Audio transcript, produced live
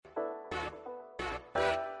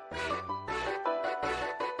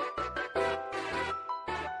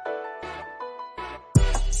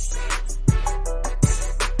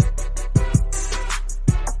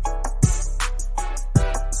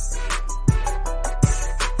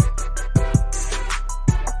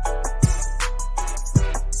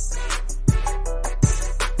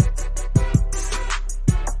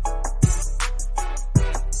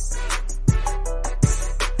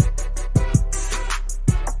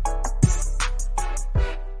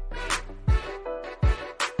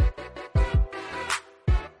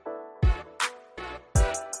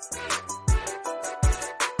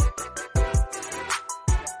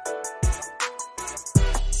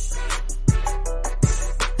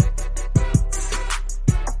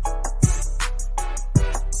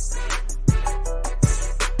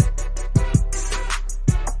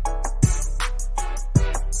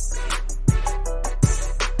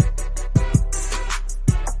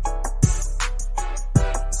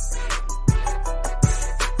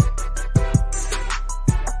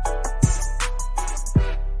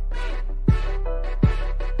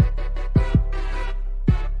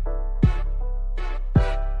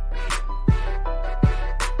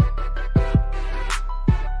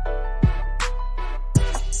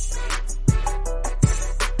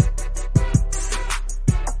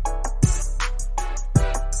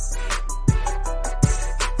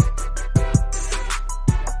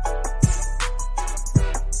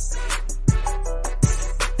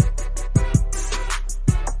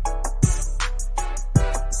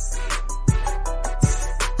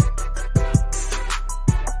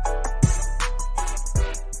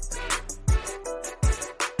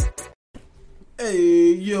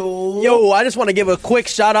Hey, yo. Yo, I just want to give a quick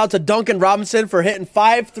shout out to Duncan Robinson for hitting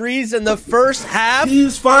 5 threes in the first half.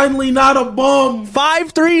 He's finally not a bum.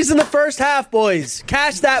 5 threes in the first half, boys.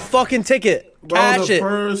 Cash that fucking ticket. Cash the it.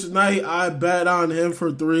 First night I bet on him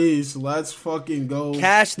for threes. Let's fucking go.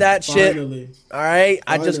 Cash that Finally. shit. All right.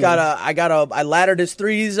 Finally. I laddered his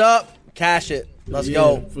threes up. Cash it. Let's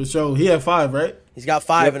go. For sure. He had 5, right? He's got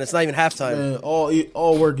 5, and it's not even halftime. Man,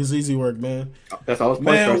 all work is easy work, man. That's all the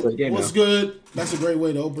points for us in the game what's now. good? That's a great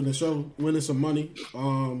way to open the show. Winning some money.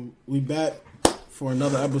 We back for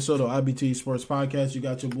another episode of IBT Sports Podcast. You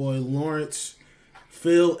got your boy Lawrence,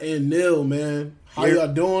 Phil, and Neil, man. How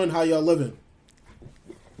y'all doing? How y'all living?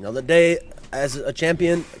 Another day as a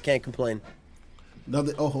champion. I can't complain.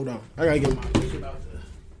 Hold on. I gotta get my shit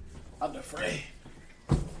out the fray.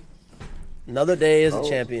 Another day as a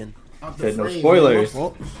champion. Said no spoilers.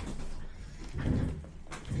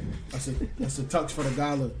 That's a tux for the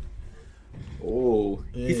gala. Oh,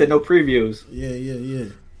 Yeah. he said no previews. Yeah.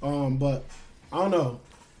 But I don't know.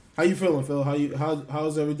 How you feeling, Phil?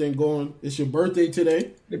 How's everything going? It's your birthday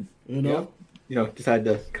today. You know? Decided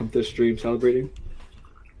to come to the stream celebrating.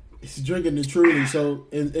 He's drinking the Truly. So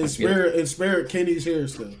in spirit, Kenny's here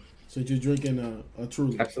still. So you're drinking a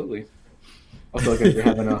Truly. Absolutely. Also, guys, we're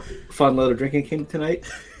having a fun little drinking game tonight.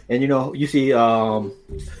 And, you see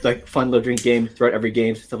like fun little drink games throughout every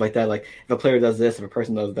game, stuff like that. Like, if a player does this, if a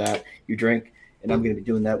person does that, you drink. And I'm going to be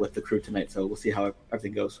doing that with the crew tonight. So we'll see how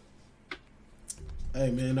everything goes.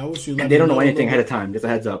 Hey, man, I wish you And they don't know anything ahead of time. Just a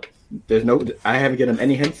heads up. I haven't given them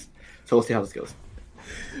any hints. So we'll see how this goes.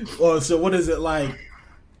 Well, so what is it like?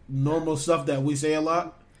 Normal stuff that we say a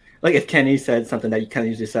lot? Like if Kenny said something that he kind of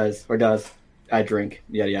usually says or does, I drink,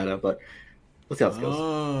 yada, yada. But we'll see how this goes.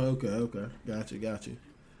 Oh, okay. Got you.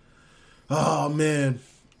 Oh, man.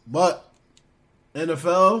 But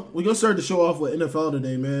NFL, we're going to start the show off with NFL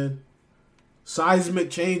today, man. Seismic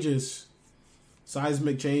changes. Why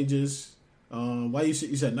you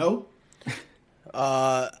said no?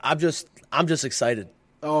 I'm just excited.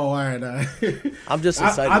 Oh, all right. I'm just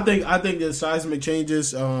excited. I think the seismic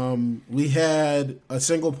changes. We had a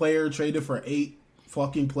single player traded for 8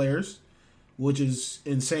 fucking players, which is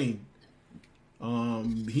insane.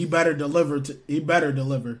 He better deliver.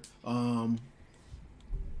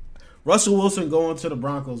 Russell Wilson going to the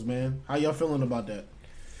Broncos, man. How y'all feeling about that?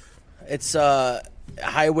 It's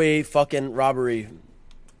highway fucking robbery.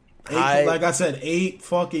 Like I said, 8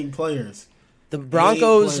 fucking players. The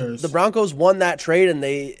Broncos won that trade, and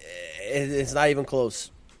it's not even close.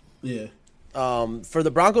 Yeah. For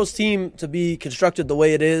the Broncos team to be constructed the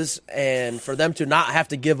way it is, and for them to not have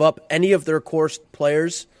to give up any of their core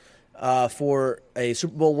players for a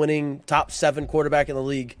Super Bowl winning top 7 quarterback in the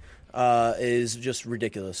league is just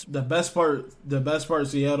ridiculous. The best part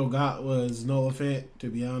Seattle got was Noah Fant, to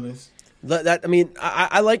be honest.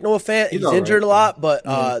 I like Noah Fant. He's injured a lot, but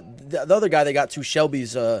the other guy they got, too,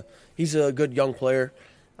 Shelby's he's a good young player.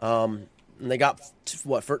 And they got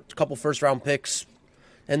a couple first round picks,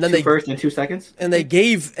 and then first and 2 seconds, and they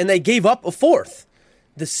gave up a 4th.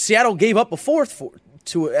 The Seattle gave up a 4th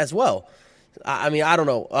to it as well. I mean, I don't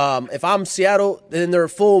know. If I'm Seattle, then they're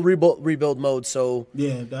full rebuild mode. So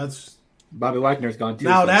yeah, that's Bobby Wagner's gone too.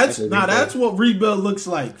 Now that's what rebuild looks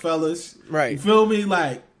like, fellas. Right? You feel me?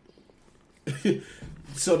 Like,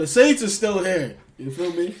 so the Saints are still here. You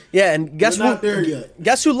feel me? Yeah, and guess They're not there yet.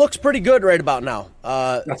 Guess who looks pretty good right about now?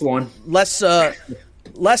 That's one. Les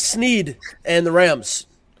Snead and the Rams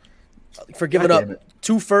for giving up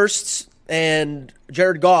 2 firsts and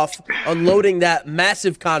Jared Goff unloading that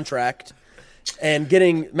massive contract and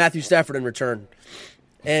getting Matthew Stafford in return.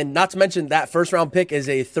 And not to mention that first round pick is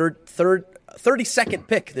a 32nd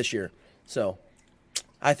pick this year. So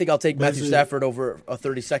I think I'll take Matthew Stafford over a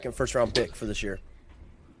 32nd first round pick for this year.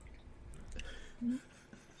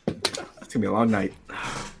 It's gonna be a long night.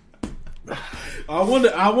 I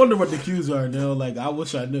wonder what the cues are now. Like, I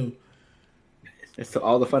wish I knew. It's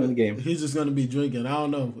all the fun in the game. He's just gonna be drinking. I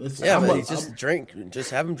don't know. Drink.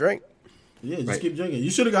 Just have him drink. Yeah, just keep drinking. You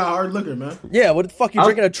should have got hard liquor, man. Yeah, what the fuck you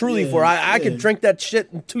drinking a Truly for? I could drink that shit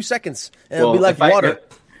in 2 seconks and it'll be like water.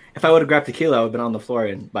 If I would have grabbed tequila, I would have been on the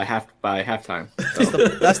floor by halftime. So.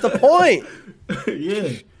 That's the point.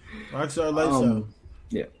 Yeah, rockstar lifestyle.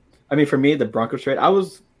 Yeah, I mean, for me, the Broncos trade,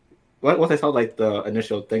 once I saw like the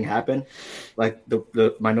initial thing happen, like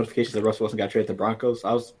my notifications that Russell Wilson got traded to the Broncos,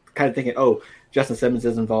 I was kind of thinking, oh, Justin Simmons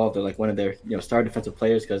is involved, or like one of their star defensive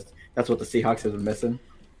players, because that's what the Seahawks have been missing,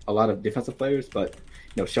 a lot of defensive players. But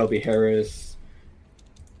Shelby Harris,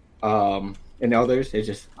 and others,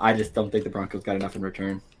 I just don't think the Broncos got enough in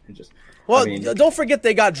return. Don't forget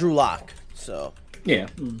they got Drew Lock. So yeah,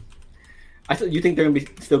 you think they're gonna be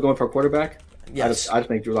still going for a quarterback? Yes. I just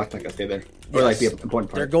think Drew Lock's not gonna stay there or like be an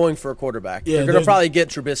important part. They're going for a quarterback. Yeah, they're going to probably get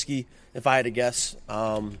Trubisky, if I had to guess,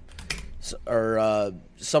 or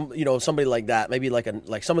somebody like that. Maybe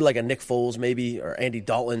somebody like a Nick Foles, maybe, or Andy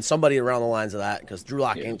Dalton, somebody around the lines of that, because Drew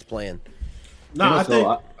Lock ain't playing. No, I think.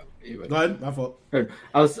 Go ahead. My fault. I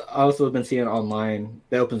also been seeing online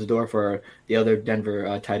that opens the door for the other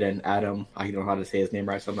Denver tight end, Adam. I don't know how to say his name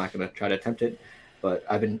right, so I'm not going to try to attempt it. But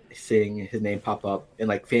I've been seeing his name pop up in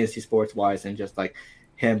like fantasy sports wise, and just like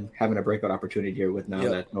him having a breakout opportunity here with now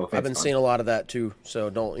that no offense. I've been seeing a lot of that too.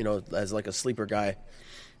 So don't as like a sleeper guy.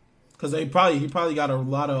 Because he probably got a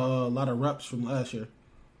lot of reps from last year.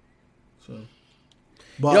 So,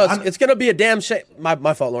 but it's going to be a damn shame.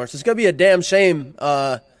 My fault, Lawrence. It's going to be a damn shame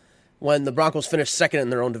when the Broncos finish second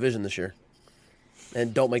in their own division this year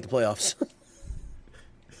and don't make the playoffs.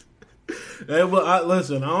 Hey, well,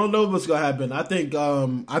 listen, I don't know what's gonna happen. I think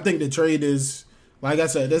the trade is, like I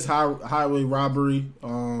said, this highway robbery.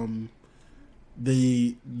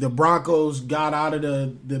 The Broncos got out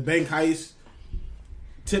of the bank heist,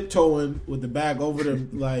 tiptoeing with the bag over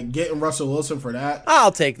the getting Russell Wilson for that.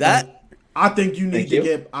 I'll take that. I think you need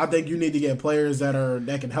to get players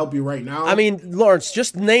that can help you right now. I mean, Lawrence,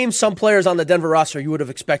 just name some players on the Denver roster you would have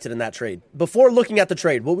expected in that trade. Before looking at the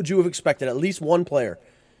trade, what would you have expected? At least one player.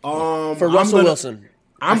 For Russell Wilson.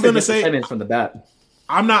 I'm gonna say from the bat.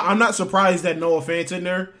 I'm not surprised that Noah Fant's in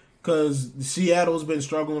there, because Seattle's been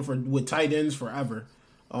struggling with tight ends forever.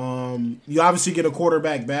 You obviously get a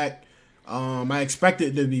quarterback back. I expect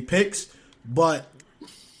it to be picks, but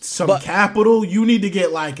capital. You need to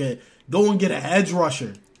get go and get an edge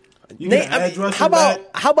rusher. How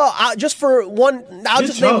about just for one? I'll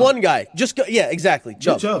just name one guy. Exactly.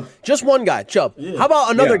 Chubb. Just one guy. Chubb. Yeah. How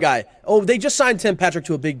about another guy? Oh, they just signed Tim Patrick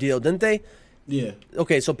to a big deal, didn't they? Yeah.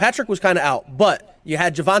 Okay, so Patrick was kind of out, but you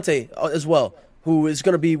had Javonte as well, who is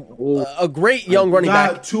going to be a great young running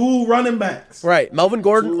back. Two running backs. Right, Melvin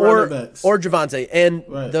Gordon or Javonte, and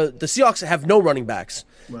the Seahawks have no running backs.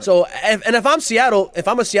 Right. So, if I'm Seattle, if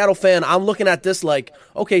I'm a Seattle fan, I'm looking at this like,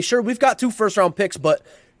 okay, sure, we've got 2 first-round picks, but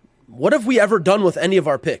what have we ever done with any of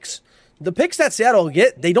our picks? The picks that Seattle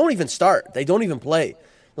get, they don't even start. They don't even play.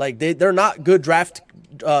 They're not good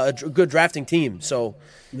drafting team. So,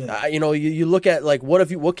 you look at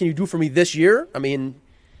what can you do for me this year? I mean,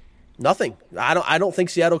 nothing. I don't think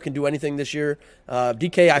Seattle can do anything this year.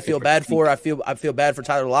 DK, I feel bad for. I feel bad for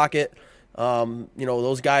Tyler Lockett.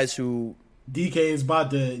 Those guys who.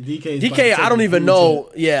 DK, I don't even know.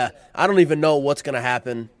 Yeah, I don't even know what's gonna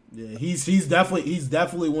happen. Yeah, he's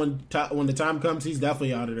definitely when the time comes, he's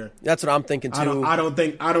definitely out of there. That's what I'm thinking too. I don't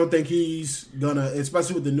think he's gonna,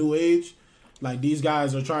 especially with the new age. Like, these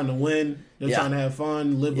guys are trying to win. They're trying to have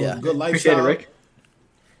fun, live a good lifestyle. Appreciate it, Rick.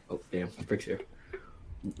 Oh damn, Rick's here.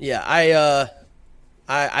 Yeah,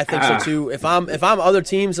 I think so too. If I'm other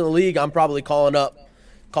teams in the league, I'm probably calling up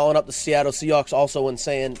the Seattle Seahawks also and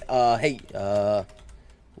saying, hey,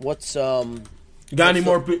 what's Got any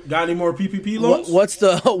more PPP loans? What's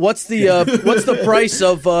the price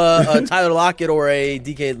of Tyler Lockett or a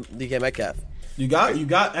DK Metcalf? You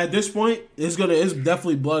got at this point, it's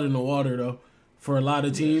definitely blood in the water though for a lot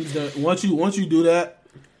of teams. That once you do that,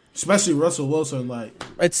 especially Russell Wilson,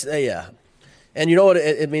 it's and you know what?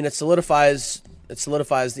 It solidifies the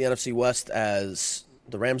NFC West as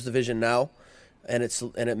the Rams division now. And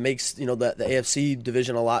it makes the AFC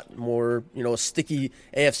division a lot more, a sticky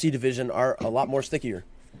AFC division are a lot more stickier.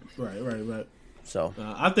 Right. So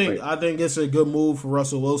I think it's a good move for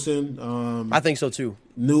Russell Wilson. I think so too.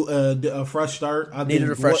 A fresh start. Needed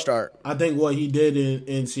a fresh start. I think what he did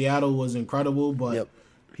in Seattle was incredible, but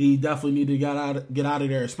he definitely needed to get out of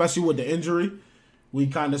there, especially with the injury. We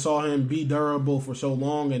kind of saw him be durable for so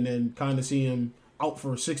long, and then kind of see him out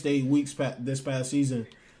for 6 to 8 weeks this past season.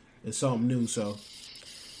 It's something new, so.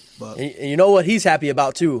 But and you know what he's happy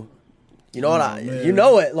about too. You know you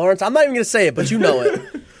know it, Lawrence. I'm not even gonna say it, but you know it.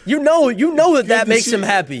 you know that makes him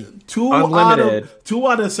happy. Two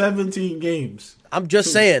out of 17 games. I'm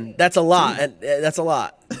just saying that's a lot, and that's a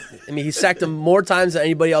lot. I mean, he sacked him more times than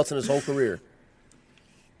anybody else in his whole career.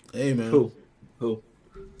 Hey man, who?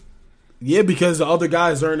 Yeah, because the other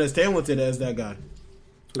guys aren't as talented as that guy.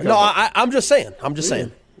 No, I'm just saying.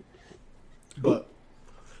 saying.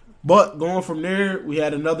 But going from there, we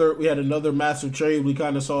had another massive trade. We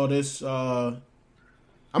kind of saw this.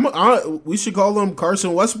 We should call him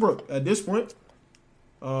Carson Westbrook at this point.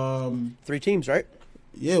 3 teams, right?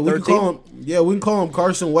 Yeah, we can call him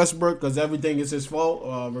Carson Westbrook because everything is his fault,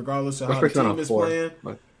 regardless of how the team is playing.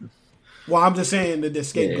 Well, I'm just saying that the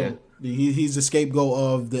scapegoat. Yeah. He's the scapegoat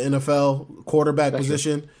of the NFL quarterback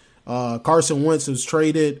position. Carson Wentz was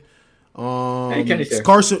traded. Kenny's here.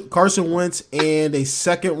 Carson Wentz and a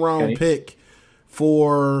second round Kenny. pick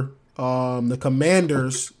for the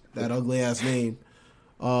Commanders. That ugly ass name.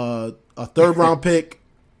 A third round pick,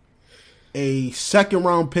 a second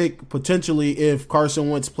round pick potentially if Carson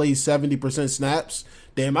Wentz plays 70% snaps.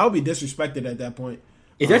 Damn, I would be disrespected at that point.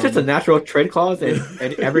 Is that just a natural trade clause in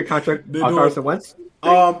every contract on Carson Wentz?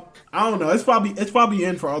 I don't know. It's probably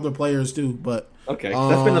in for other players too, but Okay,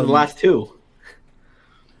 that's been in the last two.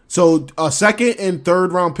 so a second and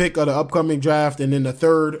third round pick of the upcoming draft, and then the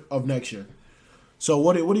third of next year. So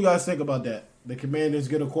what do you guys think about that? The Commanders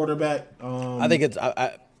get a quarterback. I think it's.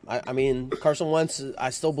 I mean, Carson Wentz. I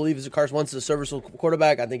still believe Carson Wentz is a serviceable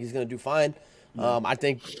quarterback. I think he's going to do fine. I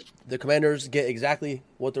think the Commanders get exactly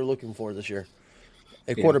what they're looking for this year.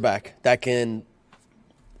 A quarterback that can.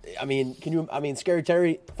 I mean, Scary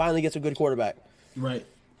Terry finally gets a good quarterback. Right.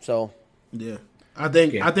 So. Yeah, I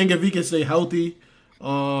think if he can stay healthy,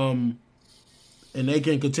 and they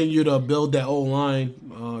can continue to build that old line,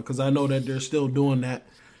 because I know that they're still doing that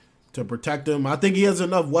to protect him. I think he has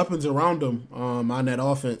enough weapons around him on that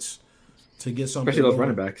offense to get something. Especially those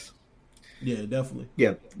going. running backs. Yeah, definitely.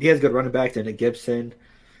 Yeah, he has good running backs, and a Gibson,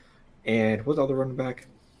 and what's the other running back?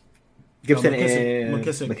 Gibson and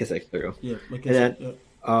McKissick. There you go. Yeah, McKissick. And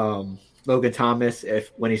then Logan Thomas,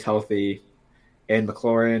 when he's healthy, and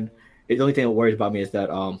McLaurin. The only thing that worries about me is that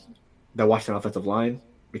the Washington offensive line,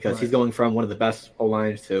 because he's going from one of the best O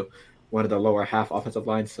lines to one of the lower half offensive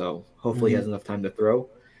lines. So hopefully he has enough time to throw.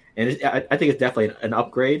 And I think it's definitely an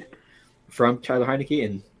upgrade from Tyler Heineke,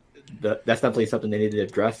 and that's definitely something they needed to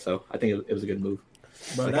address. So I think it was a good move.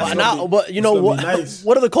 But you know what? Nice.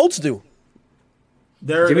 What do the Colts do?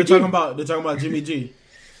 They're talking about Jimmy G.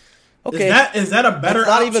 Okay, is that a better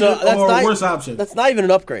option or a worse option? That's not even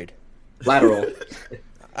an upgrade. Lateral.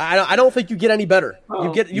 I don't think you get any better.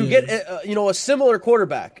 Oh, you get a similar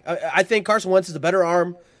quarterback. I think Carson Wentz is a better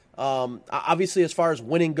arm. Obviously, as far as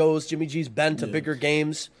winning goes, Jimmy G's been to bigger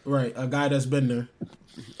games. Right, a guy that's been there.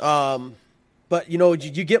 But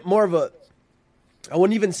you get more of a. I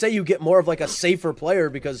wouldn't even say you get more of like a safer player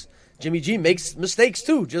because Jimmy G makes mistakes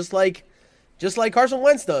too, just like Carson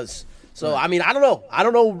Wentz does. So I mean, I don't know.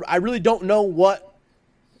 I really don't know what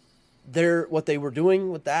they were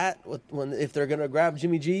doing with that. If they're gonna grab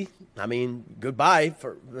Jimmy G, I mean, goodbye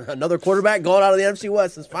for another quarterback going out of the NFC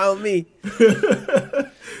West. It's fine with me.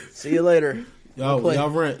 See you later. Y'all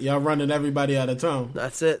running everybody out of town.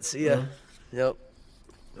 That's it. See ya. Yep.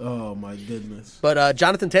 Oh my goodness. But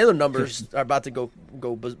Jonathan Taylor numbers are about to go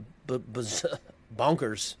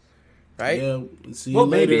bonkers, right? Yeah. See you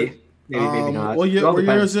later. Maybe not. What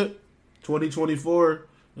year is it? 2024.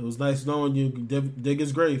 It was nice knowing you. Dig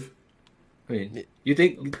his grave. I mean, you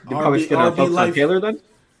think they're probably going to focus on Taylor then?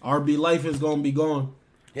 RB life is going to be gone.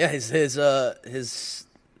 Yeah, his knees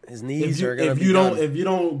are going to be gone. If you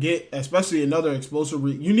don't get, especially another explosive,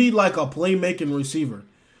 you need like a playmaking receiver.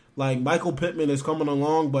 Like Michael Pittman is coming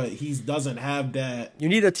along, but he doesn't have that. You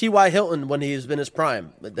need a T.Y. Hilton when he's been his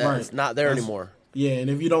prime, but that's not there anymore. Yeah, and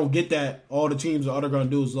if you don't get that, all the teams are going to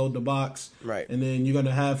do is load the box. Right. And then you're going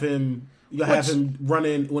to have him. You have him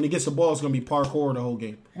running when he gets the ball. It's going to be parkour the whole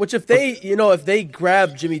game. Which if they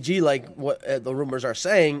grab Jimmy G like what the rumors are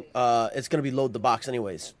saying, it's going to be load the box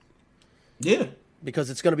anyways. Yeah, because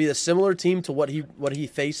it's going to be a similar team to what he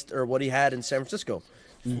faced or what he had in San Francisco.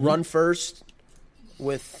 Mm-hmm. Run first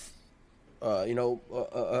with a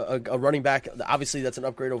running back. Obviously, that's an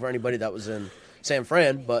upgrade over anybody that was in San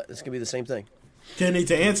Fran, but it's going to be the same thing. Kenny,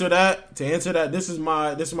 to answer that, this is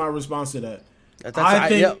my response to that.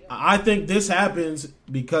 I think this happens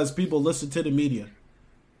because people listen to the media.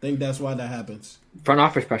 I think that's why that happens. Front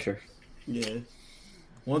office pressure. Yeah.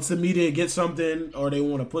 Once the media gets something or they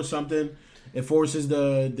want to push something, it forces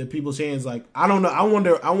the people's hands. Like I don't know. I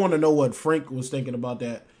want to know what Frank was thinking about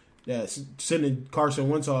that sending Carson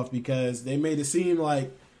Wentz off, because they made it seem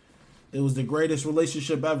like it was the greatest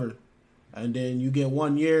relationship ever, and then you get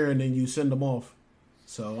 1 year and then you send them off.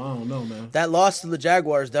 So, I don't know, man. That loss to the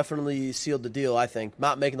Jaguars definitely sealed the deal, I think.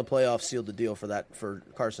 Not making the playoffs sealed the deal for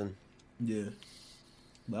Carson. Yeah.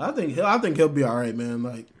 But I think he'll be all right, man.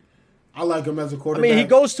 Like, I like him as a quarterback. I mean, he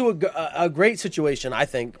goes to a great situation, I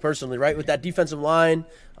think, personally, right? With that defensive line.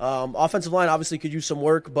 Offensive line obviously could use some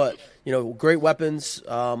work, but, great weapons.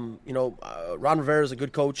 Ron Rivera is a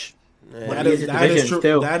good coach. That is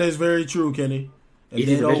true. That is very true, Kenny. If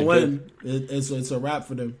they don't win, it's a wrap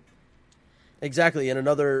for them. Exactly, and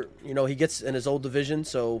another, he gets in his old division,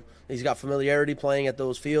 so he's got familiarity playing at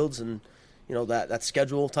those fields, and that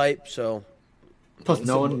schedule type. So, plus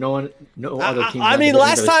no other team. I mean,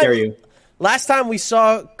 last time we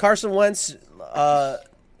saw Carson Wentz,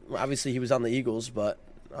 obviously he was on the Eagles, but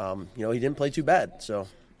He didn't play too bad. So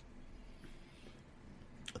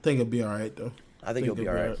I think it'll be all right though. I think he'll be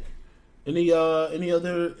all right. Any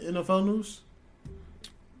other NFL news?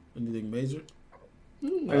 Anything major? I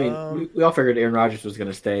mean, we all figured Aaron Rodgers was going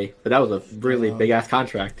to stay, but that was a really big ass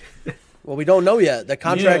contract. Well, we don't know yet. The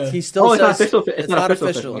contract he still says it's not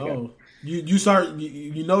official. Okay. Oh.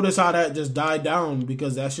 You notice how that just died down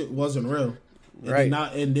because that shit wasn't real. Right.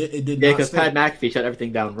 It did not. Yeah, because Pat McAfee shut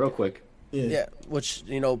everything down real quick. Yeah, which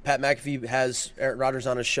Pat McAfee has Aaron Rodgers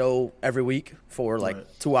on his show every week for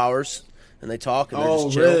 2 hours, and they talk and they're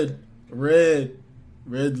just chill.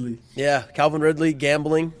 Ridley. Yeah, Calvin Ridley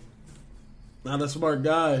gambling. Not a smart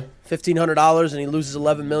guy. $1,500 and he loses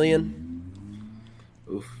 $11 million.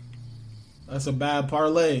 Oof. That's a bad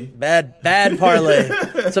parlay. Bad parlay.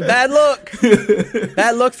 It's a bad look.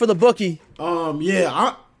 Bad look for the bookie.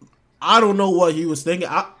 Yeah, I don't know what he was thinking.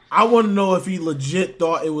 I want to know if he legit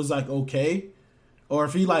thought it was okay, or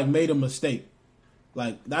if he made a mistake.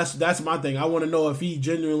 That's my thing. I want to know if he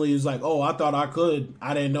genuinely is oh, I thought I could.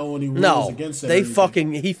 I didn't know any rules against it.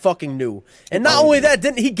 He fucking knew. And not only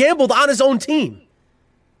that, he gambled on his own team.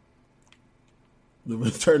 The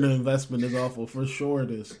return on investment is awful for sure.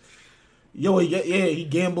 It is. He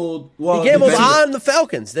gambled. Well, he gambled on the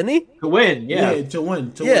Falcons, didn't he? To win, yeah. To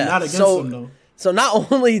win, not against them though. So not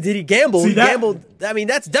only did he gamble, he gambled. I mean,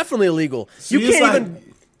 that's definitely illegal. You can't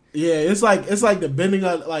even. Yeah, it's like the bending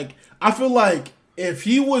of I feel like if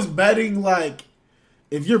he was betting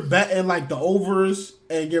if you're betting the overs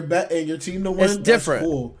and you're betting your team to win, it's different. That's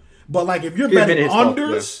cool. But if you're betting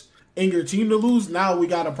unders and your team to lose, now we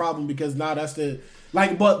got a problem because now that's the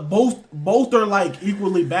But both are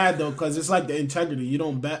equally bad though because it's the integrity. You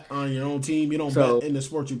don't bet on your own team. You don't bet in the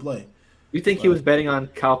sport you play. You think he was betting on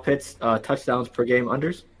Kyle Pitts touchdowns per game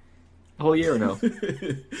unders the whole year or no?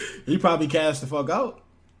 He probably cashed the fuck out.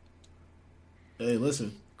 Hey,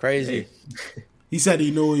 listen. Crazy. Hey. He said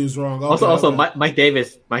he knew he was wrong. Okay. Mike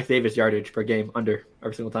Davis yardage per game under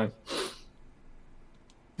every single time.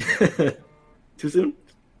 Too soon?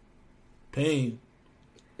 Pain.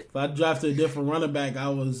 If I drafted a different running back, I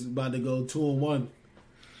was about to go 2-1.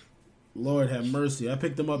 Lord have mercy. I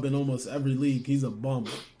picked him up in almost every league. He's a bum.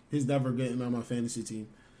 He's never getting on my fantasy team.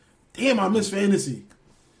 Damn, I miss fantasy.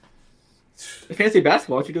 Fantasy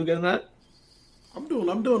basketball, what you doing getting that? I'm doing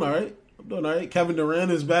all right. Kevin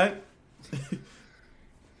Durant is back.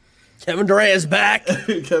 Kevin Durant is back.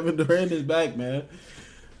 Kevin Durant is back, man.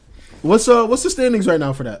 What's the standings right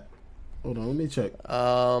now for that? Hold on, let me check.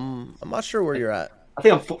 I'm not sure where you're at. I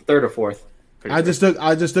think I'm third or fourth. I just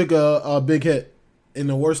took a big hit in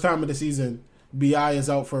the worst time of the season. BI is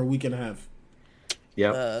out for a week and a half.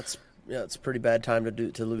 Yeah, it's a pretty bad time to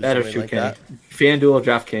lose. That something like that. FanDuel,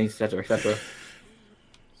 DraftKings, etc.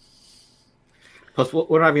 Plus,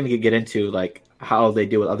 we're not even going to get into how they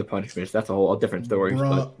deal with other punishments. That's a whole different story.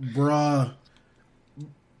 Bruh.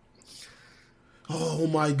 Oh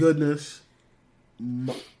my goodness.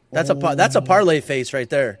 That's a parlay face right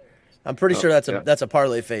there. I'm pretty sure that's a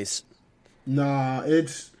parlay face. Nah,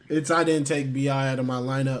 it's I didn't take BI out of my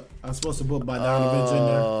lineup. I was supposed to put Bogdanovich in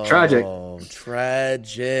there. Tragic.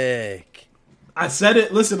 Tragic. I said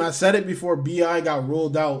it before BI got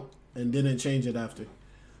ruled out and didn't change it after.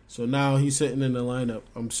 So now he's sitting in the lineup.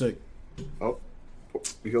 I'm sick. Oh,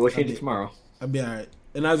 we can change it tomorrow. I'll be all right.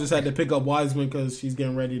 And I just had to pick up Wiseman because he's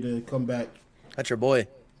getting ready to come back. That's your boy.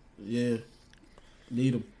 Yeah.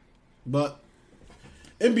 Need him. But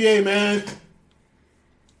NBA, man,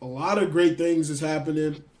 a lot of great things is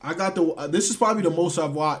happening. This is probably the most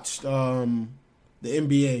I've watched the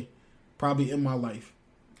NBA probably in my life.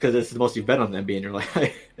 Because it's the most you've bet on the NBA in your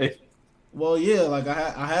life. Well, yeah,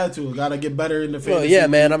 I had to. Got to get better in the fantasy. Well, yeah,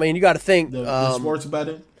 man. I mean, you got to think the sports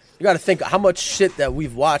betting. You got to think how much shit that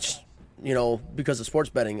we've watched, because of sports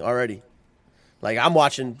betting already. I'm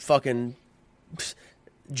watching fucking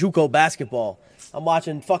JUCO basketball. I'm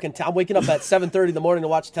watching I'm waking up at 7:30 in the morning to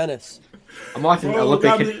watch tennis. I'm watching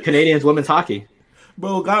Olympic Canadians women's hockey.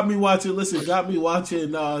 Bro, got me watching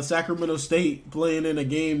Sacramento State playing in a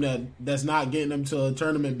game that's not getting them to a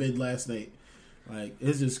tournament bid last night.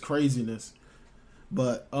 It's just craziness.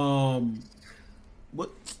 But what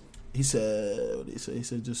he said? What did he say? He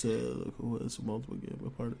said just look who was a multiple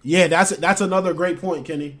game part of. Yeah, that's another great point,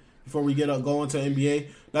 Kenny. Before we go into NBA,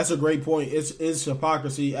 that's a great point. It's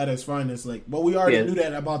hypocrisy at its finest. But we already knew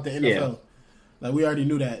that about the NFL. Yeah. We already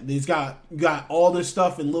knew that. He's got all this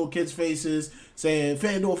stuff in little kids' faces saying,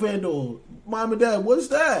 FanDuel, mom and dad, what's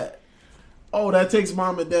that? Oh, that takes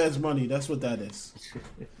mom and dad's money. That's what that is.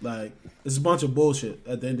 It's a bunch of bullshit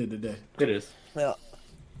at the end of the day. It is. Yeah.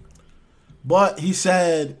 But he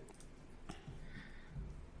said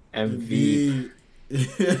MVP.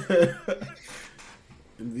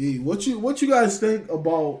 Embiid, what you guys think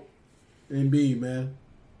about Embiid, man?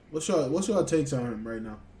 What's your takes on him right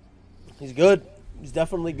now? He's good. He's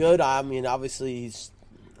definitely good. I mean, obviously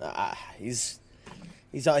he's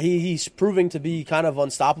proving to be kind of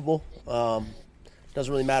unstoppable.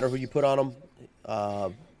 Doesn't really matter who you put on him.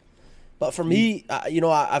 But for me,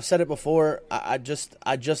 I've said it before. I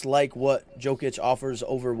just like what Jokic offers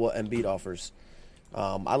over what Embiid offers.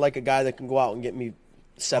 I like a guy that can go out and get me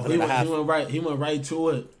 7.5. He went right to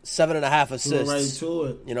it. 7.5 assists. He went right to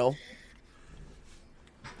it. You know.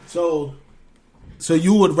 So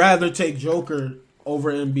you would rather take Joker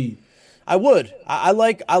over Embiid? I would. I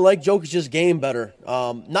like Jokic's game better.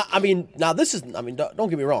 Don't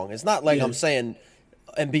get me wrong. It's not like I'm saying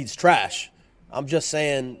Embiid's trash. I'm just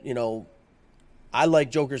saying, I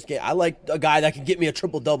like Joker's game. I like a guy that can get me a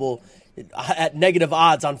triple-double at negative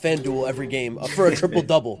odds on FanDuel every game for a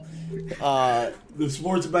triple-double. The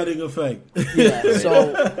sports betting effect. Yeah,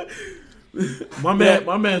 so my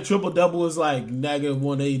man triple-double is like negative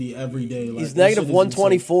 180 every day. Like, he's negative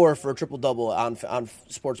 124 for a triple-double on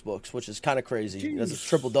sports books, which is kind of crazy. As a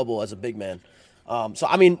triple-double as a big man. So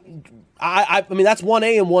I mean that's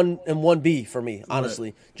 1A and 1B for me, honestly.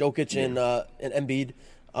 Right. Jokic and Embiid.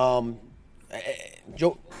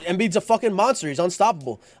 Embiid's a fucking monster. He's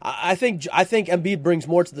unstoppable. I think Embiid brings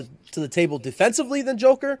more to the table defensively than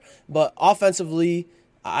Joker, but offensively,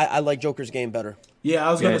 I like Joker's game better. Yeah,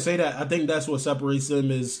 I was gonna say that. I think that's what separates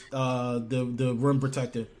him is the rim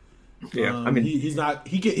protector. Yeah, he's not.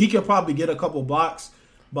 He could probably get a couple blocks,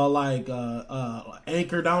 but like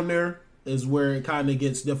anchor down there is where it kind of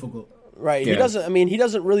gets difficult. Right. Yeah. He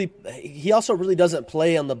doesn't really. He also really doesn't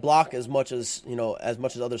play on the block as much as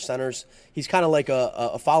other centers. He's kind of like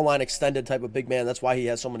a foul line extended type of big man. That's why he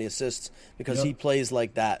has so many assists because he plays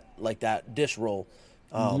like that dish role.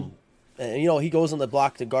 And he goes on the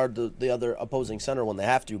block to guard the other opposing center when they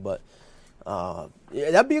have to. But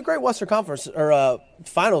that'd be a great Western Conference or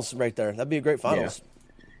finals right there. That'd be a great finals.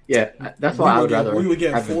 Yeah, that's why I would rather. We would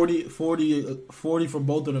get 40 from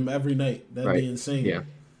both of them every night. That'd be insane. Yeah.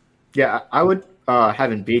 Yeah, I would have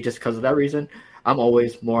Embiid just because of that reason. I'm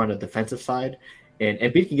always more on the defensive side, and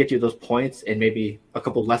Embiid can get you those points and maybe a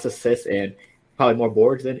couple less assists and probably more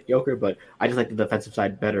boards than Joker. But I just like the defensive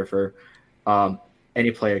side better for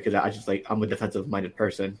any player because I'm a defensive minded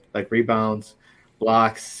person. Like rebounds,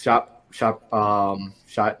 blocks, shot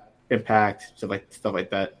impact, stuff like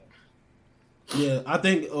that. Yeah, I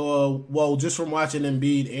think. Just from watching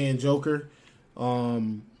Embiid and Joker,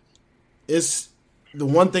 it's. The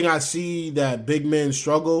one thing I see that big men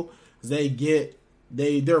struggle is they're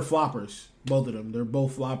floppers, both of them. They're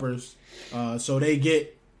both floppers. So they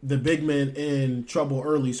get the big men in trouble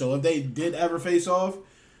early. So if they did ever face off,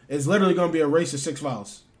 it's literally going to be a race of 6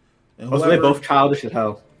 fouls. And they both childish as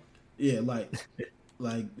hell. Yeah, like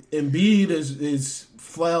Embiid is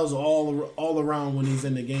flails all around when he's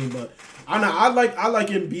in the game. But I like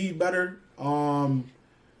Embiid better.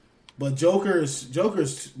 But Joker's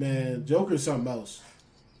something else.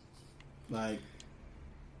 Like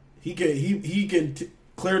he can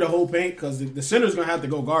clear the whole paint because the center's gonna have to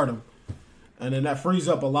go guard him, and then that frees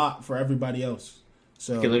up a lot for everybody else.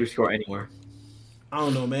 So he can literally score anywhere. I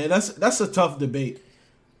don't know, man. That's a tough debate.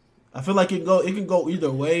 I feel like it can go either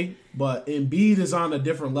way, but Embiid is on a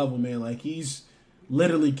different level, man. Like he's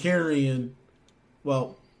literally carrying.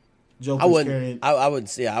 Well. Joker's carrying. I wouldn't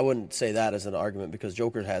say that as an argument because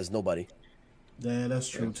Joker has nobody. Yeah, that's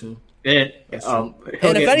true too. And if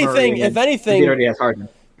anything, he already has Harden.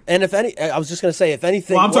 And I was just gonna say, if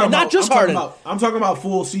anything, I'm talking Harden. I'm talking about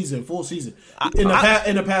full season. In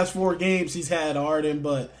the past 4 games, he's had Harden,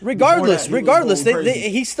 but regardless,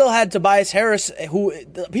 he still had Tobias Harris, who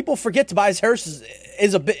people forget Tobias Harris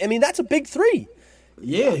is a big. I mean, that's a big 3.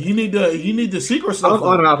 Yeah, he need the secret stuff. I was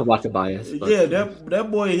on and off about Tobias. Yeah, that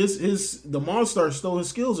boy, the Monster stole his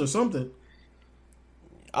skills or something.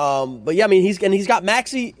 But yeah, I mean, he's got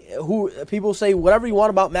Maxey, who people say whatever you want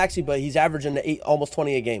about Maxey, but he's averaging almost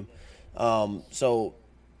 20 a game. The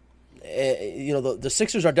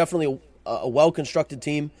Sixers are definitely a well-constructed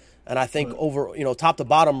team, and I think over top to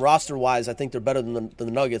bottom roster wise, I think they're better than the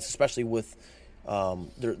Nuggets, especially with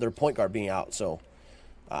their point guard being out. So.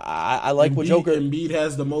 I like what Joker. Embiid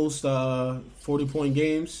has the most 40-point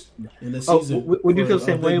games in the season. Would you feel the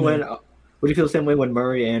same way when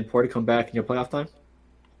Murray and Porter come back in your playoff time?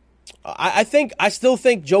 I still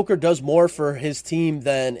think Joker does more for his team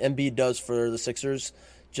than Embiid does for the Sixers,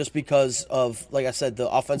 just because of, like I said, the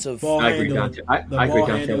offensive ball handling, and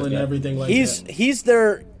everything like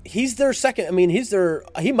that. He's their second. I mean,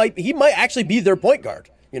 he might actually be their point guard.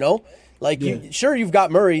 Like, sure, you've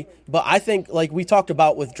got Murray, but I think, like we talked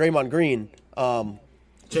about with Draymond Green,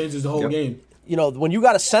 changes the whole game. You know, when you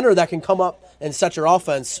got a center that can come up and set your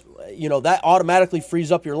offense, you know, that automatically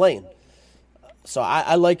frees up your lane. So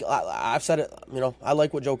I've said it, you know, I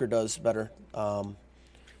like what Joker does better.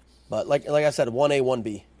 But like I said, 1A,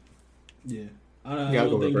 1B. Yeah. I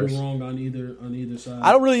don't think you're wrong on either side.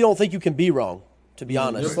 I don't think you can be wrong, to be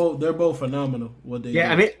honest. They're both phenomenal. What they do.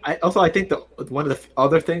 I mean, I think one of the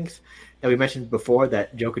other things that we mentioned before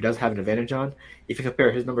that Joker does have an advantage on, if you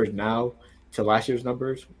compare his numbers now to last year's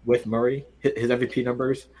numbers with Murray, his MVP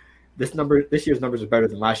numbers, this year's numbers are better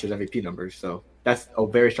than last year's MVP numbers. So that's a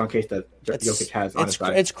very strong case that Jokic has on his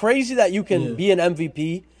side. It's crazy that you can be an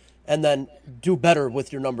MVP and then do better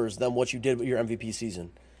with your numbers than what you did with your MVP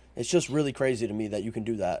season. It's just really crazy to me that you can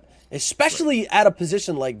do that, especially at a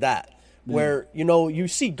position like that where, you know, you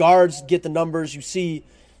see guards get the numbers, you see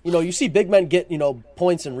big men get, you know,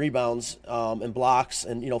 points and rebounds and blocks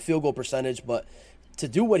and, you know, field goal percentage, but to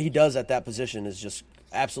do what he does at that position is just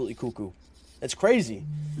absolutely cuckoo. It's crazy.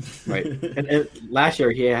 Right. And last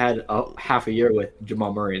year he had half a year with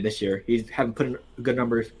Jamal Murray, and this year he's having put in good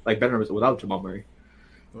numbers, like better numbers without Jamal Murray.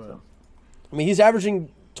 Right. I mean, he's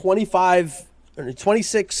averaging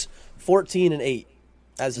 26, 14, and 8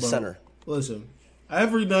 as a center. Listen,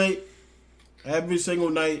 every single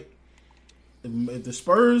night, if the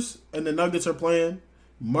Spurs and the Nuggets are playing,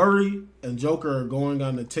 Murray and Joker are going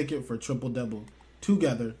on the ticket for triple-double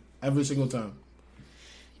together every single time.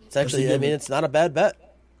 It's actually, I mean, it's not a bad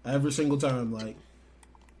bet. Every single time, like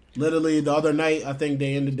literally the other night, I think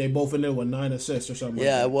they both ended with 9 assists or something.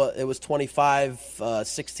 Yeah, like well, it was 25,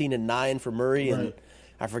 16, and 9 for Murray, and right.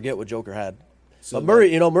 I forget what Joker had. So, but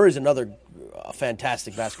Murray, you know, Murray's another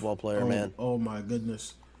fantastic basketball player, man. Oh my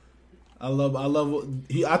goodness, I love. I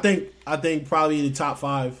think probably the top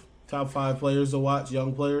five players to watch,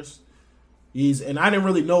 young players. And I didn't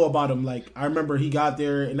really know about him. Like, I remember he got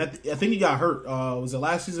there, and I think he got hurt. Was it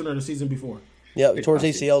last season or the season before? Yeah, towards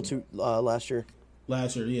ACL last year.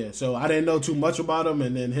 Last year, yeah. So I didn't know too much about him,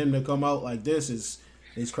 and then him to come out like this is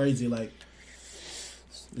crazy. Like,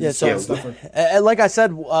 yeah. So, and like I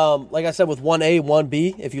said with 1A,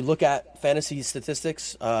 1B, if you look at fantasy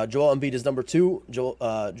statistics, Joel Embiid is number 2,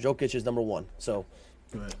 Jokic is number 1. So,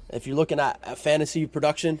 right. If you're looking at fantasy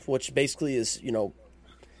production, which basically is, you know,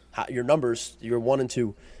 your numbers, you're 1 and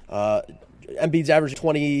 2. Embiid's averaging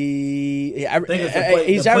 20. He's averaging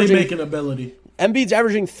playmaking ability. Embiid's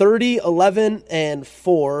averaging 30, 11, and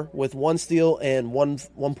 4 with 1 steal and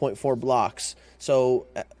 1.4 blocks. So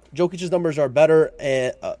Jokic's numbers are better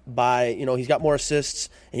by, you know, he's got more assists.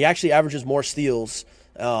 And he actually averages more steals,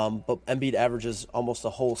 but Embiid averages almost a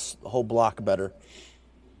whole block better.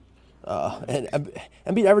 And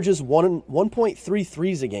Embiid averages 1.3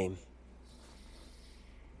 threes a game.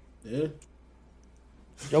 Yeah.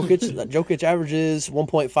 Jokic averages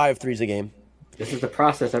 1.5 threes a game. This is the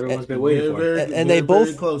process everyone's been waiting for. And they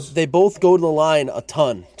both go to the line a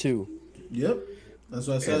ton too. Yep. That's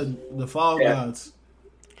what I said. The foul gods.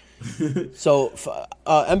 So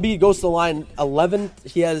Embiid goes to the line 11.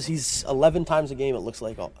 He's 11 times a game. It looks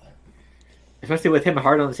like. Especially with him and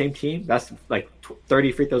Harden on the same team, that's like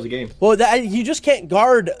 30 free throws a game. Well, you just can't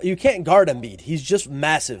guard. You can't guard Embiid. He's just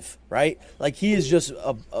massive, right? Like he's just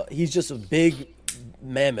a big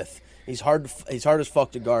mammoth. He's hard as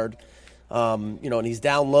fuck to guard. You know, and he's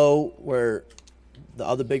down low where the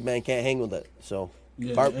other big man can't hang with it. So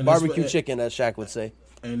barbecue chicken, as Shaq would say.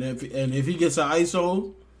 And if he gets an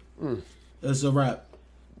ISO, it's a wrap.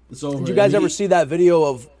 It's over. Did you guys ever see that video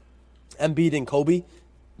of Embiid and Kobe?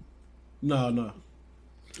 No.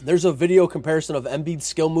 There's a video comparison of Embiid's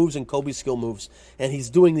skill moves and Kobe's skill moves, and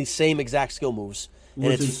he's doing the same exact skill moves, and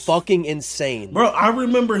it's fucking insane. Bro, I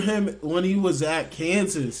remember him when he was at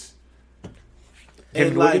Kansas,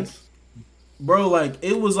 and it was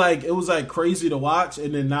crazy to watch,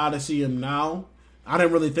 and then now to see him now, I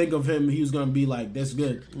didn't really think of him. He was gonna be like this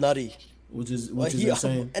good, nutty, which is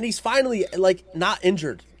insane. And he's finally like not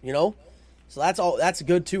injured, you know, so that's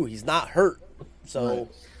good too. He's not hurt, so. Right.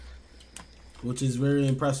 Which is very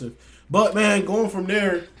impressive. But man, going from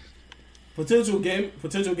there, potential game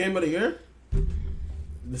of the year,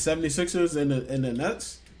 the 76ers and the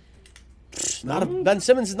Nets. Ben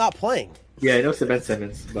Simmons is not playing. Yeah, I know it's Ben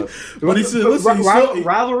Simmons, but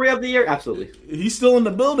rivalry of the year, absolutely. He's still in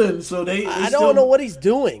the building, so I don't know what he's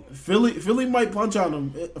doing. Philly might punch on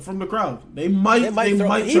him from the crowd. They might.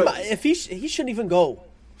 He shouldn't even go.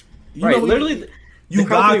 Literally. You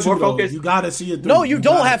got to see it through. No, you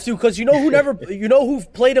don't have to, because you know who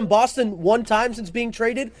played in Boston one time since being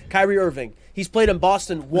traded? Kyrie Irving. He's played in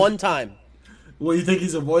Boston one time. Well, you think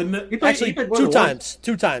he's avoiding it? Actually, two times.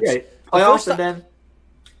 Yeah, playoffs and then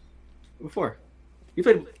before he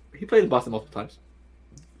played in Boston multiple times.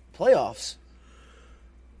 Playoffs.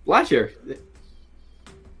 Last year.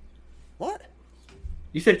 What?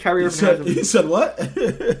 You said Kyrie Irving hasn't. You said what?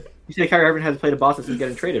 You said Kyrie Irving hasn't played in Boston since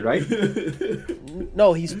getting traded, right?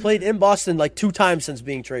 No, he's played in Boston like 2 times since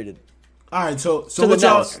being traded. All right, so To the what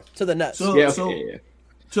y'all? Nets. To the Nets. So, Yeah, so, okay, yeah.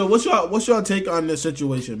 so what's y'all take on this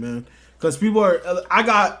situation, man? Because people are,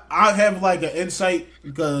 I have like an insight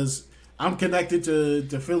because I'm connected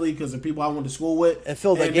to Philly because the people I went to school with. And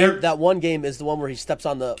Phil, they're- that one game is the one where he steps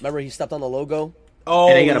on the. Remember, he stepped on the logo. Oh,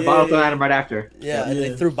 And they got a bottle thrown at him right after. Yeah, and Yeah.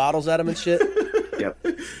 they threw bottles at him and shit.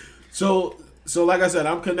 Yep. So like I said,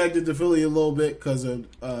 I'm connected to Philly a little bit because of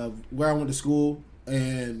where I went to school,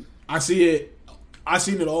 and I seen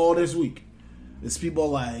it all this week. It's people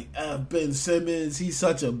like Ben Simmons. He's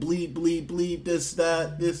such a bleep, this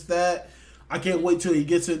that. I can't wait till he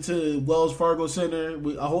gets into Wells Fargo Center.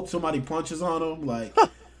 I hope somebody punches on him. Like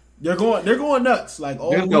they're going nuts. Like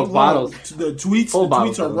all There's week no long. bottles. The tweets Full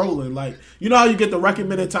bottles, are bottles. rolling. Like you know how you get the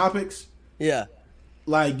recommended topics. Yeah.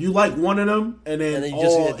 Like you like one of them, and then And then you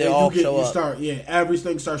just- they all show up.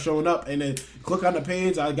 Everything starts showing up, and then click on the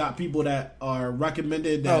page. I got people that are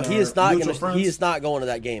recommended. That he are is not mutual gonna. friends. He is not going to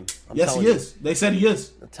that game. I'm Yes, telling he you. is. They said he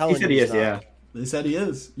is. I'm telling He said you, he he's is, not. yeah. They said he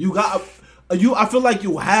is. You got you. I feel like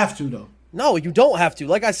you have to though. No, you don't have to.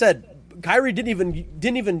 Like I said, Kyrie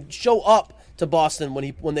didn't even show up to Boston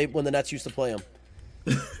when the Nets used to play him.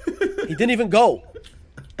 He didn't even go.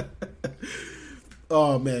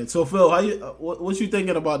 Oh man. So Phil, how you? What you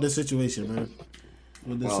thinking about this situation, man?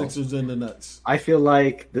 With the Well, Sixers and the Nets. I feel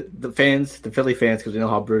like the fans, the Philly fans, because we know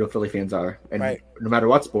how brutal Philly fans are, and Right. no matter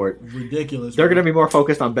what sport, Ridiculous. they're bro. going to be more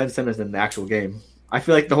focused on Ben Simmons than the actual game. I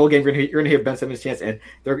feel like the whole game you're going to hear Ben Simmons' chance, and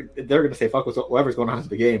they're going to say fuck with whatever's going on in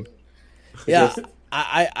the game. Yeah, just-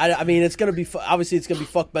 I mean, it's gonna be obviously it's gonna be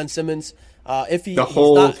fuck Ben Simmons. If he The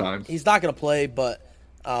whole he's not, time. he's not gonna play, but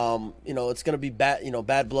it's gonna be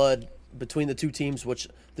bad blood between the two teams, which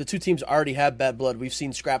the two teams already have bad blood. We've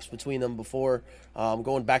seen scraps between them before,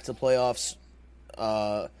 going back to the playoffs.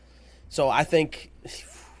 So I think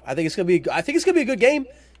it's gonna be a good game.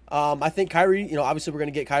 I think Kyrie, obviously we're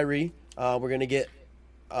gonna get Kyrie. We're gonna get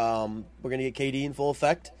KD in full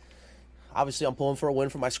effect. Obviously, I'm pulling for a win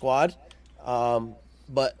for my squad.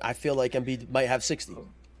 But I feel like Embiid might have 60.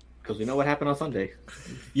 Because we know what happened on Sunday.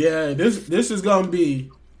 Yeah, this is gonna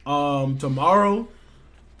be tomorrow.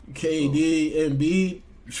 KD, Embiid.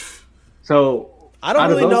 So I don't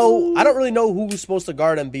out of really those- know. I don't really know who's supposed to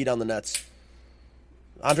guard Embiid on the Nets.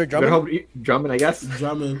 Andre Good Drummond. hope Drummond, I guess.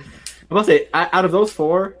 Drummond. I'm gonna say out of those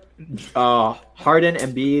four, Harden,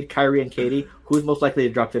 Embiid, Kyrie, and KD, who's most likely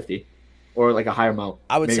to drop 50 or like a higher amount?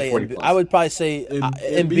 I would Maybe say 40 plus. I would probably say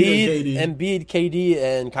Embiid and Embiid, KD,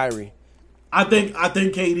 and Kyrie. I think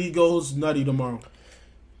KD goes nutty tomorrow.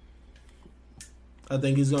 I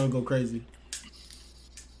think he's gonna go crazy.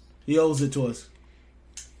 He owes it to us.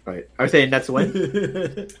 Right. I was saying that's a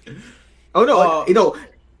win. Oh no!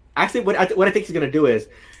 Actually, what I think he's gonna do is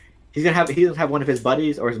he's gonna have one of his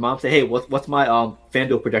buddies or his mom say, "Hey, what's my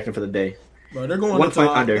FanDuel projection for the day?" Bro, they're going One into point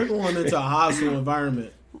under. they're going into a hostile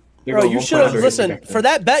environment. You're Bro, going you 1 should point have under his listen projection. for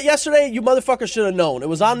that bet yesterday. You motherfuckers should have known it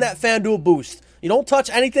was on that FanDuel boost. You don't touch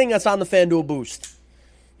anything that's on the FanDuel boost.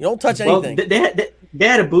 You don't touch Well, anything. they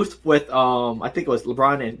had a boost with I think it was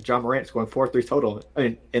LeBron and John Morant scoring 4 3s total. I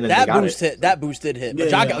mean, and then that they got boost it. hit. That boost did hit. But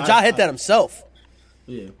Yeah, Ja hit that himself.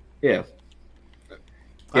 Yeah. Yeah.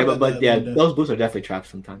 I Yeah, bet but that yeah, one day. those boosts are definitely traps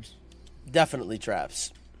sometimes. Definitely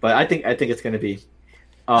traps. But I think it's gonna be.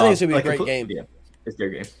 I think it's gonna be a great game. Yeah, it's their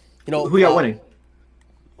game. You know Who you got winning?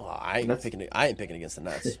 Well, I ain't picking against the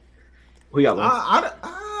Nets. Who you got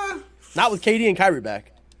winning? Not with KD and Kyrie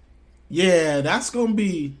back. Yeah, that's gonna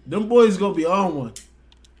be them boys gonna be on one,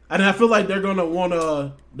 and I feel like they're gonna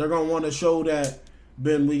wanna show that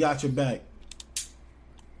Ben, we got your back.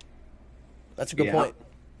 That's a good Yeah. point.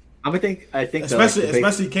 I think Especially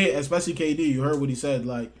KD. You heard what he said.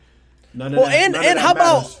 Like, none of Well, that, and none of that how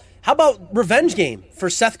matters. about revenge game for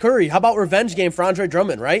Seth Curry? How about revenge game for Andre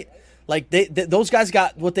Drummond? Right? Like those guys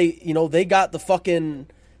got what they got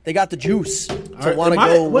they got the juice to want to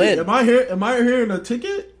go win. Am I hearing a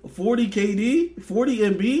ticket? 40 KD, 40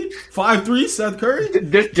 Embiid, 5-3 Seth Curry.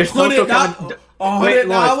 Just don't show Kevin.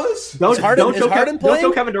 $100. Don't Harden show playing? Don't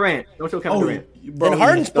show Kevin Durant. Don't show Kevin Durant. Bro, And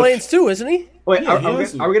Harden's yeah. playing too, isn't he? Wait, Yeah, he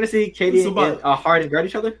has to. are we gonna see It's KD about- and Harden guard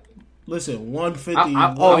each other? Listen, 150,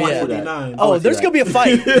 I Oh, yeah. 159. Oh, see there's that. gonna be a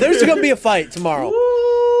fight. There's gonna be a fight tomorrow.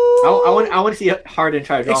 I want to see Harden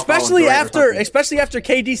try to draw Especially foul on Durant or something. after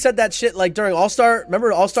KD said that shit like during All-Star.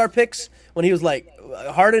 Remember All-Star picks when he was like,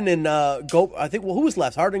 Harden and I think who was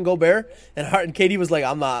left? Harden, Gobert, and KD was like,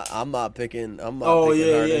 I'm not picking. Oh picking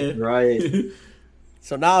yeah, Harden. yeah. Right.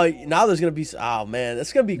 So now there's gonna be. Oh man,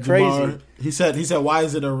 it's gonna be crazy. DeMar, he said, why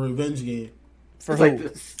is it a revenge game? For It's who?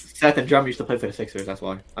 like Seth and Drum used to play for the Sixers. That's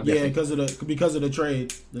why. I'm Yeah, guessing. because of the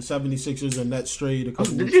trade, the 76ers and Nets trade a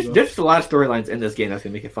couple weeks There's ago. just a lot of storylines in this game that's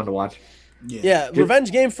gonna make it fun to watch. Yeah,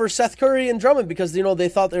 revenge game for Seth Curry and Drummond because they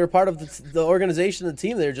thought they were part of the organization, the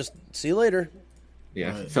team. They're just see you later.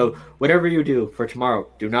 Yeah. Right. So whatever you do for tomorrow,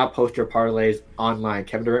 do not post your parlays online.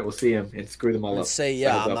 Kevin Durant will see them and screw them all And up. say, Set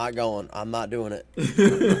yeah, us I'm up. not going. I'm not doing it.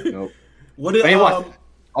 Nope. What did, I mean, watch.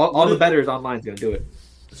 All the bettors online is gonna do it.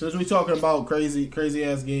 since we talking about crazy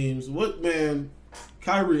ass games,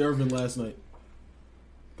 Kyrie Irving last night.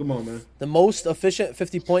 Come on, man. The most efficient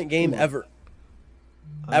 50-point game ever.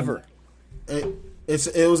 Ever.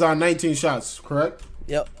 It was on 19 shots, correct?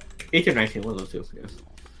 Yep. 18 or 19, one of those two. Yes.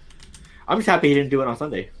 I'm just happy he didn't do it on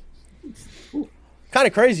Sunday. Kind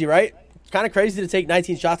of crazy, right? Kind of crazy to take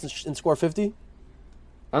 19 shots and score 50.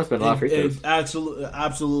 That spent a lot of free throws. It's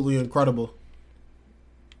absolutely incredible.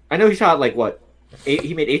 I know he shot like what? 8?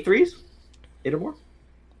 He made 8 threes? 8 or more?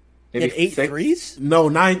 He had 8 6? threes? No,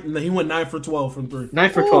 9. He went 9 for 12 from 3. 9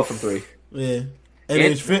 for 12 from 3. Yeah, and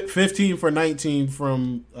it's 15 for 19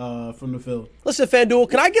 from the field. Listen, FanDuel,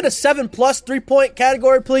 can I get a 7+ 3-point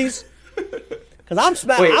category, please? Because I'm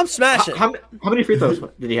smashing. How many free throws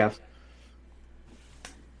did he have?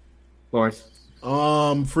 Lawrence.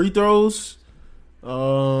 Free throws.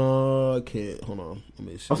 I can't. Hold on. Let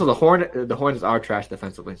me see. Also, the Hornets are trash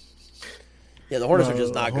defensively. Yeah, the Hornets are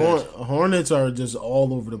just not good. Hornets are just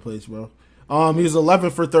all over the place, bro. He's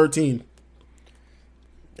 11 for 13.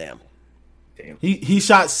 Damn. He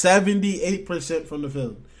shot 78% from the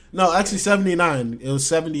field. No, actually 79. It was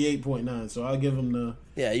 78.9. So I'll give him the.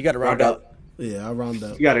 Yeah, you got to round up. Yeah, I'll round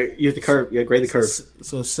up. You gotta use the curve. You gotta grade the curve.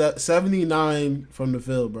 So 79 from the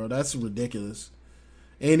field, bro. That's ridiculous.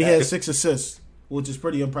 And he had 6 assists, which is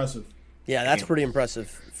pretty impressive. Yeah, that's pretty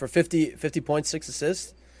impressive for 50 points, 6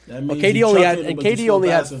 assists. That Well, means KD you only chucking had, it, and but you KD still only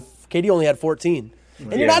had, passing. KD only had 14,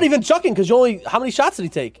 and you're Yeah. not even chucking because how many shots did he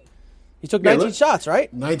take? He took 19 look. shots,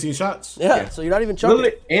 right? 19 shots. Yeah, so you're not even chucking.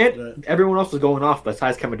 Literally, and everyone else was going off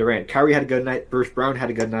besides Kevin Durant. Kyrie had a good night. Bruce Brown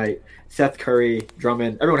had a good night. Seth Curry,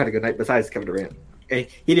 Drummond, everyone had a good night besides Kevin Durant. And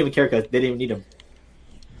he didn't even care because they didn't even need him.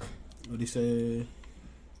 What he say?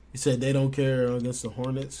 He said they don't care against the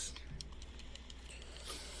Hornets.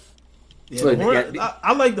 Yeah, Look, the Hornets,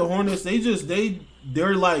 I like the Hornets.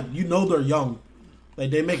 They're like, they're young.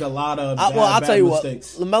 Like they make a lot of I'll tell you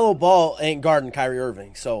mistakes. what, LaMelo Ball ain't guarding Kyrie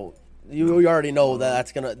Irving, so you already know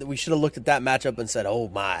that's gonna. We should have looked at that matchup and said, "Oh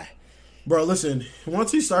my." Bro, listen.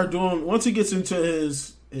 Once he gets into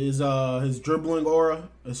his dribbling aura,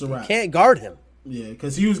 it's a wrap. Can't guard him. Yeah,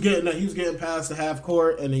 because he was getting past the half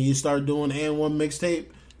court, and then you start doing and one mixtape.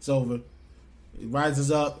 It's over. He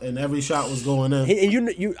rises up, and every shot was going in.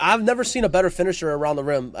 And I've never seen a better finisher around the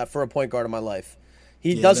rim for a point guard in my life.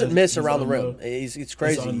 He doesn't miss he's around the rim. unreal. It's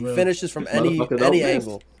crazy. He unreal. finishes from This any motherfucker don't miss.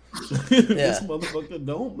 angle. This motherfucker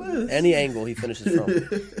don't miss. Any angle he finishes from.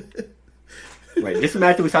 Right. Just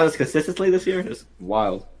imagine we saw this consistently this year. It's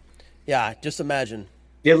wild. Yeah, just imagine.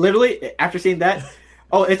 Yeah, literally, after seeing that,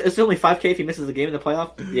 it's only $5K if he misses a game in the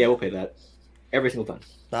playoff. Yeah, we'll pay that every single time.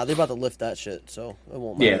 Nah, they're about to lift that shit, so it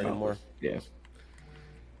won't matter anymore. Yeah.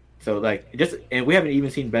 So and we haven't even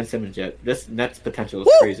seen Ben Simmons yet. This Nets potential is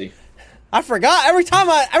Woo! crazy. I forgot every time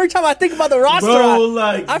I think about the roster. Bro,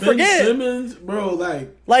 I Ben forget. Simmons, bro,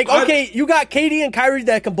 you got KD and Kyrie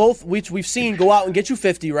that can both, which we've seen, go out and get you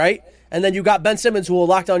 50, right? And then you got Ben Simmons who will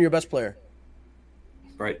lock down your best player.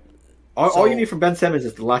 Right. All you need from Ben Simmons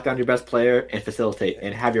is to lock down your best player and facilitate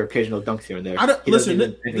and have your occasional dunks here and there.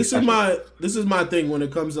 Listen, this is my thing when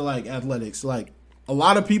it comes to like athletics. Like a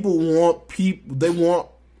lot of people want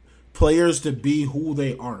players to be who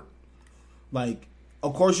they aren't. Like,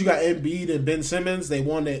 of course, you got Embiid and Ben Simmons. They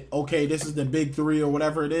want it. Okay, this is the big three or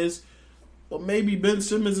whatever it is. But maybe Ben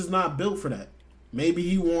Simmons is not built for that. Maybe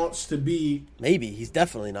he wants to be. Maybe he's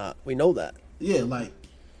definitely not. We know that. Yeah, like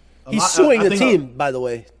he's suing the team. By the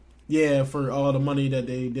way. Yeah, for all the money that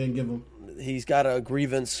they didn't give him. He's got a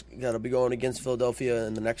grievance. Got to be going against Philadelphia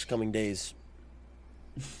in the next coming days.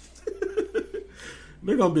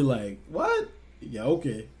 They're gonna be like, "What? Yeah,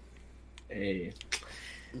 okay." Hey.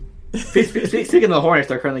 Speaking of the Hornets,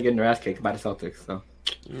 they're currently getting their ass kicked by the Celtics. So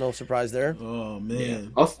no surprise there. Oh man. Yeah.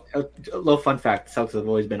 Also, a little fun fact: the Celtics have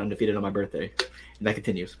always been undefeated on my birthday, and that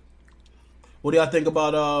continues. What do y'all think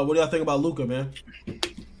about Luka, man?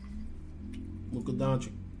 Luka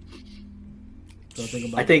Doncic. So think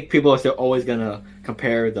about I think people are still always gonna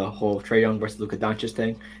compare the whole Trae Young versus Luka Doncic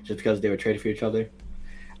thing just because they were traded for each other.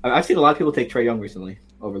 I've seen a lot of people take Trae Young recently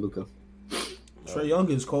over Luka. Trae Young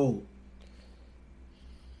is cold.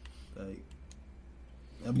 Like,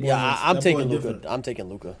 I'm taking Luka. I'm taking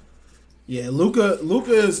Luka. Yeah, Luka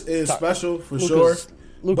is special for sure.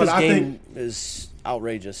 Luka's game is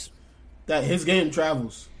outrageous. That his game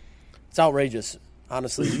travels. It's outrageous.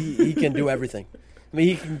 Honestly, he can do everything. I mean,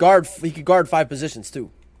 he can guard 5 positions too.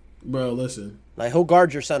 Bro, listen. Like he'll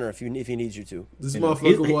guard your center if he needs you to. This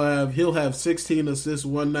motherfucker he'll have 16 assists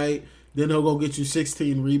one night, then he'll go get you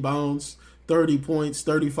 16 rebounds, 30 points,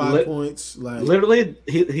 35 points. Like literally,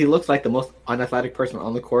 he looks like the most unathletic person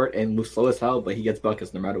on the court and moves slow as hell, but he gets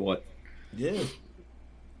buckets no matter what. Yeah.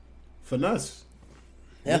 Finesse.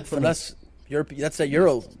 Yeah, finesse. That's that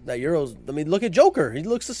Euro. That Euros. I mean, look at Joker. He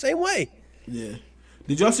looks the same way. Yeah.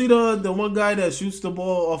 Did y'all see the one guy that shoots the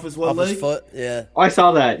ball off his leg? His foot. Yeah. Oh, I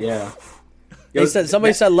saw that. Yeah.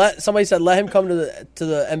 Somebody said let him come to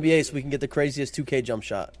the NBA so we can get the craziest 2K jump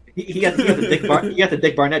shot. He got the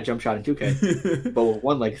Dick Barnett jump shot in 2K, but with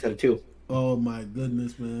one leg instead of two. Oh my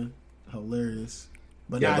goodness, man, hilarious!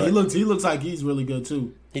 But he looks like he's really good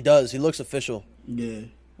too. He does. He looks official. Yeah.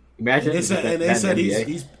 Imagine. And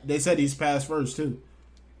they said he's passed first too,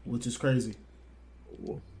 which is crazy.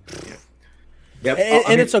 Yeah. Yep.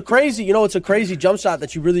 And it's a crazy jump shot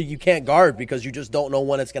that you can't guard because you just don't know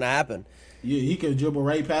when it's going to happen. Yeah, he can dribble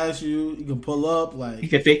right past you. He can pull up like he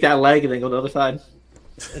can fake that leg and then go to the other side.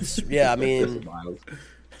 I mean,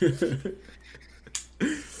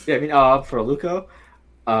 for Luka,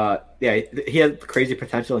 he has crazy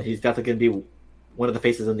potential, and he's definitely going to be one of the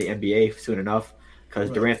faces in the NBA soon enough because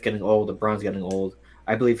Durant's getting old, LeBron's getting old.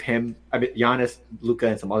 I believe Giannis, Luka,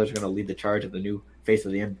 and some others are going to lead the charge of the new face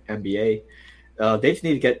of the NBA. They just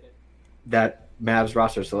need to get that Mavs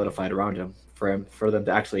roster solidified around him for them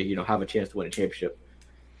to actually have a chance to win a championship.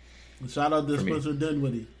 Shout out to Spencer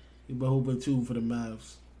Dinwiddie. He been hoping too for the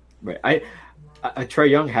Mavs. Right. Trae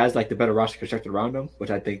Young has like the better roster constructed around him,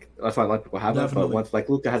 which I think that's why a lot of people have that. But once like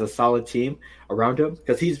Luka has a solid team around him,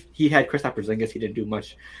 because he had Kristaps Porzingis, he didn't do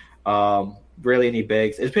much, really any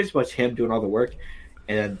bigs. It's pretty much him doing all the work,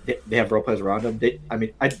 and they have role players around him.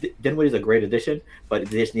 Dinwiddie's a great addition, but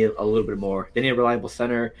they just need a little bit more. They need a reliable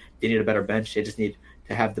center. They need a better bench. They just need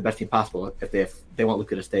to have the best team possible if they want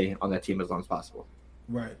Luka to stay on that team as long as possible.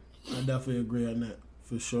 Right. I definitely agree on that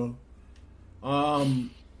for sure.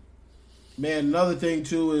 Man, another thing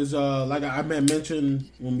too is like I mentioned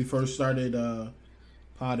when we first started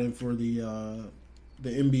podding for the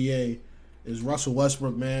NBA is Russell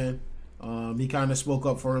Westbrook, man. He kind of spoke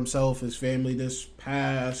up for himself, his family this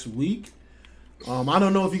past week. I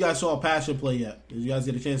don't know if you guys saw Passion Play yet. Did you guys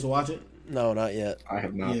get a chance to watch it? No, not yet. I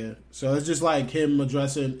have not. Yeah, so it's just like him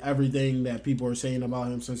addressing everything that people are saying about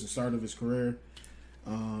him since the start of his career.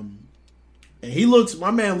 And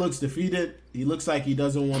my man looks defeated. He looks like he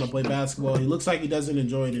doesn't want to play basketball. He looks like he doesn't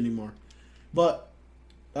enjoy it anymore. But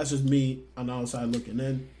that's just me on the outside looking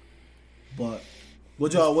in. But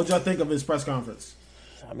what y'all think of his press conference?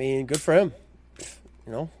 I mean, good for him.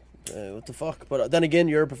 What the fuck? But then again,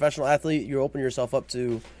 you're a professional athlete. You open yourself up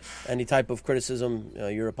to any type of criticism.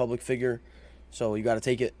 You're a public figure, so you got to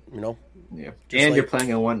take it. Yeah, and you're playing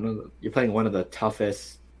in one of the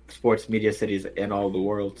toughest sports media cities in all of the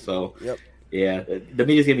world. So yep. Yeah, the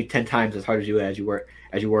media's gonna be 10 times as hard as you were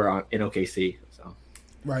in OKC. So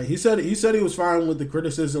right, he said he was fine with the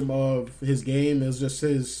criticism of his game. It was just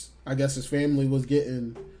his family was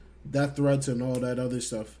getting death threats and all that other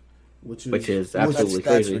stuff, which is absolutely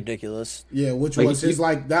crazy. That's ridiculous. Yeah, which was his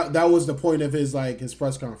that was the point of his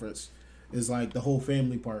press conference is like the whole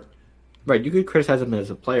family part. Right, you could criticize him as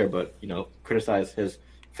a player, but criticize his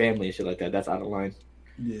family and shit like that. That's out of line.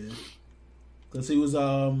 Yeah. Because he was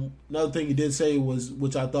another thing he did say was,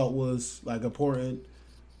 which I thought was like important,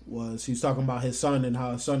 was he's talking about his son and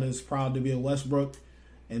how his son is proud to be a Westbrook,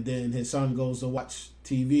 and then his son goes to watch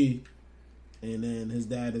TV, and then his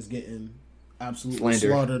dad is getting absolutely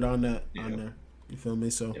slaughtered on that on there. You feel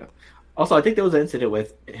me? So yeah. Also, I think there was an incident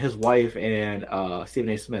with his wife and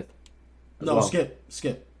Stephen A. Smith. No, Skip.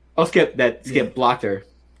 Oh, Skip. Skip blocked her.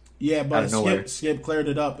 Yeah, but Skip cleared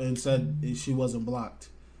it up and said she wasn't blocked.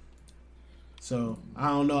 So I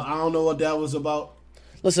don't know what that was about.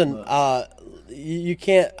 Listen, you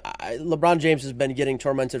can't. LeBron James has been getting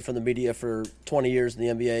tormented from the media for 20 years in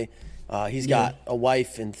the NBA. He's got a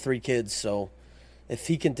wife and 3 kids, so if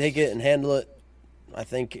he can take it and handle it, I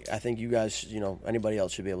think you guys, anybody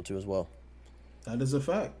else should be able to as well. That is a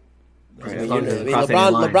fact. Right.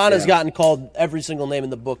 LeBron has gotten called every single name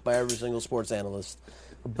in the book by every single sports analyst.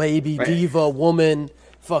 Baby, diva, woman,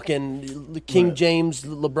 fucking King James,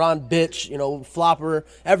 LeBron bitch, flopper,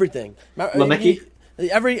 everything. Lemecki? You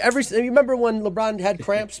remember when LeBron had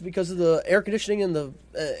cramps because of the air conditioning in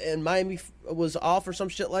Miami was off or some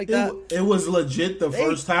shit like that? It was legit the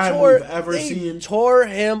first time we've ever seen. Tore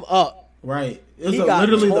him up. Right. It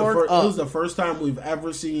was the first time we've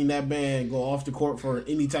ever seen that man go off the court for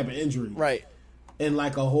any type of injury. Right. In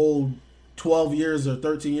like a whole 12 years or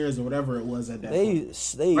 13 years or whatever it was at that point.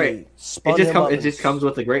 They spun him up. It just comes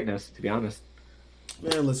with the greatness, to be honest.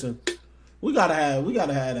 Man, listen. We gotta have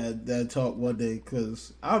that talk one day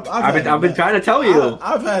because I've been trying to tell you.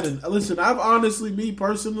 I've had it. Listen, me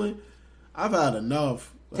personally, I've had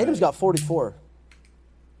enough. Tatum's got 44.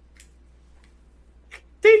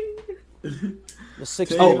 The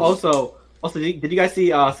 6. Also, did you guys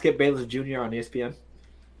see Skip Bayless Jr. on ESPN?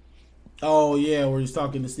 Oh yeah, where he's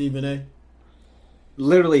talking to Stephen A.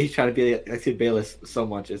 Literally, he's trying to be like Skip Bayless so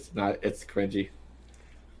much. It's cringy,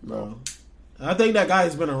 bro. I think that guy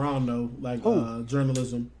has been around though, like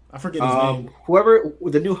journalism. I forget his name. Whoever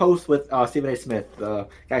the new host with Stephen A. Smith, the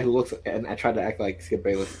guy who looks and I tried to act like Skip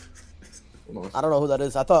Bayless. I don't know who that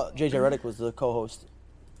is. I thought JJ Redick was the co-host.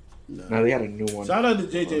 No, they had a new one. Shout out to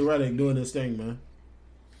JJ Redick doing his thing, man.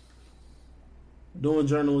 Doing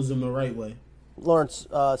journalism the right way. Lawrence,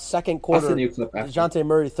 second quarter. That's the new clip after. DeJounte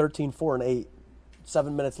Murray 13, 4, and 8.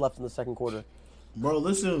 7 minutes left in the second quarter. Bro,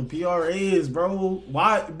 listen, PRAs, bro.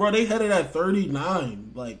 Why, bro? They headed at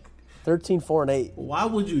 39. Like 13, 4, and 8. Why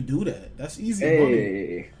would you do that? That's easy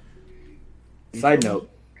money. Side note: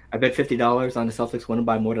 I bet $50 on the Celtics winning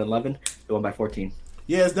by more than 11. They won by 14.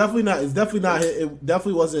 Yeah, it's definitely not. It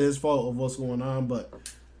definitely wasn't his fault of what's going on, but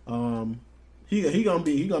he gonna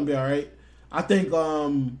be all right. I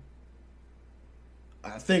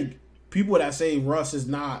think people that say Russ is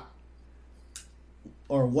not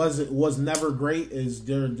or was never great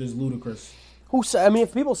they're just ludicrous.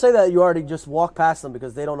 If people say that, you already just walk past them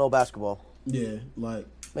because they don't know basketball. Yeah, like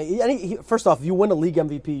first off, if you win a league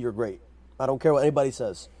MVP, you're great. I don't care what anybody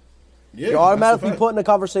says. Yeah, you're automatically put in a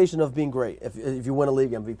conversation of being great if you win a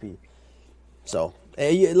league MVP. So,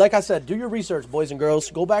 like I said, do your research, boys and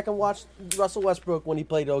girls. Go back and watch Russell Westbrook when he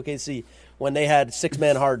played at OKC when they had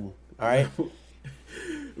 6-man Harden. All right,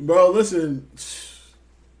 bro. Listen,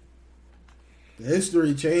 the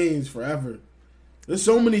history changed forever. There's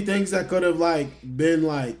so many things that could have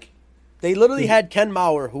been. They literally had Ken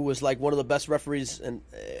Mauer, who was like one of the best referees in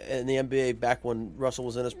the NBA back when Russell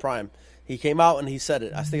was in his prime. He came out and he said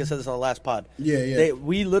it. I think I said this on the last pod. Yeah.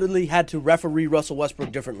 We literally had to referee Russell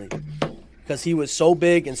Westbrook differently because he was so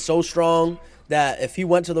big and so strong that if he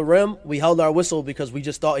went to the rim, we held our whistle because we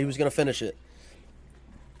just thought he was going to finish it.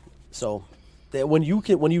 So, when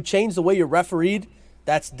you change the way you're refereed,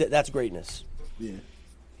 that's greatness. Yeah.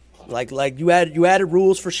 Like you added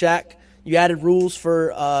rules for Shaq. You added rules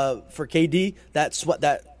for KD.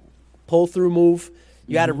 That pull through move.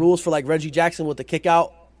 You added rules for like Reggie Jackson with the kick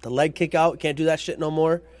out, the leg kick out. Can't do that shit no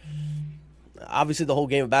more. Obviously, the whole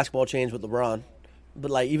game of basketball changed with LeBron,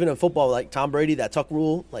 but like even in football, like Tom Brady, that tuck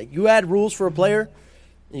rule. Like you add rules for a player,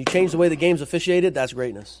 and you change the way the game's officiated. That's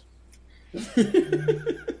greatness. It's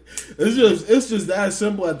just that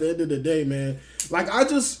simple at the end of the day, man. Like I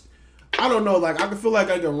don't know. Like I can feel like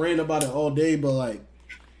I can rant about it all day, but like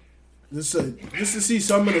just to see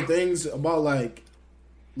some of the things about like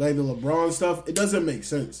the LeBron stuff, it doesn't make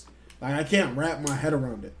sense. Like I can't wrap my head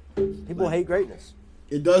around it. People hate greatness.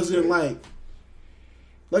 It doesn't like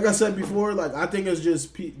I said before. Like I think it's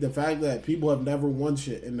just the fact that people have never won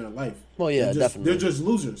shit in their life. Well, yeah, definitely. They're just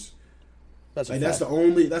losers. That's the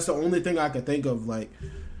only thing I can think of. Like,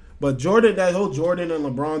 but Jordan, that whole Jordan and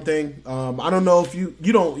LeBron thing. I don't know if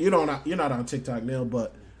you're not on TikTok now,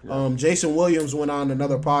 but Jason Williams went on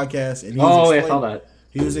another podcast and I saw that.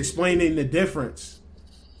 He was explaining the difference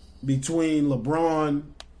between LeBron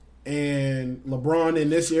in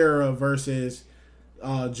this era versus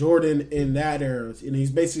Jordan in that era, and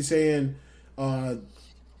he's basically saying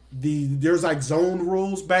there's like zone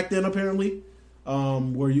rules back then apparently.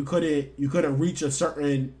 Where you couldn't reach a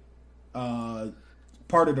certain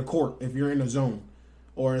part of the court if you're in a zone,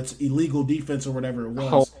 or it's illegal defense or whatever it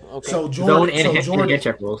was. Oh, okay. So Jordan, and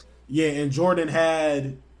check rules. Yeah, and Jordan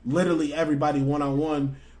had literally everybody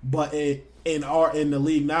 1-on-1, but in the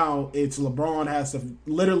league now, it's LeBron has to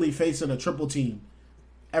literally facing a triple team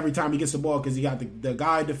every time he gets the ball because he got the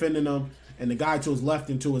guy defending him and the guy to his left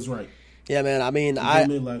and to his right. Yeah, man. I mean,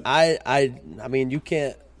 I mean, you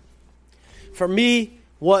can't. For me,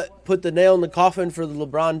 what put the nail in the coffin for the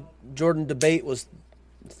LeBron Jordan debate was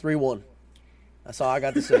 3-1. That's all I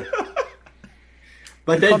got to say.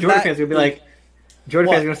 But then Jordan fans are gonna be like, fans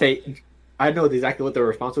are gonna say, I know exactly what their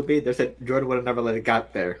response would be. They said Jordan would have never let it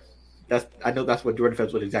got there. I know that's what Jordan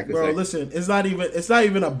fans would exactly say. Bro, listen, it's not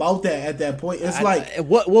even about that at that point. It's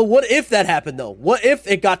what if that happened though? What if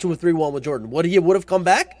it got to a 3-1 with Jordan? Would he would have come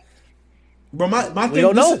back? Bro, my thing. We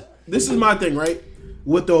don't know. This is my thing, right?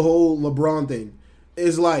 With the whole LeBron thing,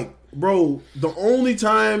 is like, bro, the only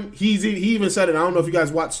time he even said it. I don't know if you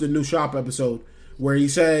guys watched the new Shop episode where he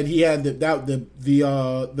said he had the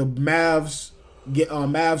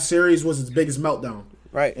Mavs series was his biggest meltdown.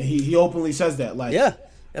 Right, and he openly says that. Like, yeah.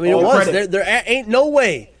 I mean, it was. There ain't no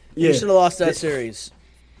way he should have lost that series.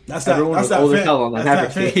 That's that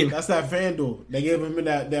FanDuel. They gave him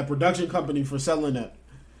that production company for selling that.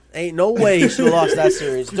 Ain't no way he should have lost that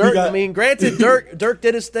series. Dirk. I mean, granted, Dirk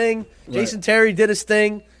did his thing. Jason Terry did his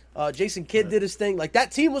thing. Jason Kidd did his thing. Like,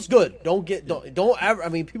 that team was good. Don't ever. I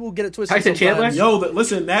mean, people get it twisted. Tyson Chandler. Yo,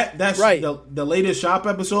 listen. That's right. The latest Shop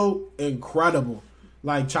episode, incredible.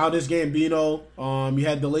 Like Childish Gambino,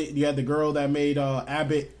 you had the girl that made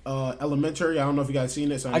Abbott Elementary. I don't know if you guys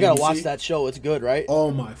seen it. I gotta watch that show. It's good, right? Oh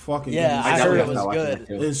my fucking goodness. I heard it was good.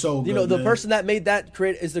 It's so good. You know, the person that made that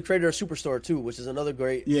is the creator of Superstore too, which is another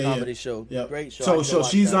great comedy show. Yep. Great show. So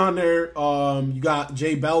she's on there. You got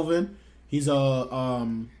Jay Belvin. He's a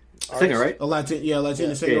singer, right? A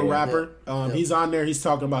Latin singer rapper. He's on there. He's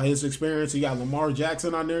talking about his experience. You got Lamar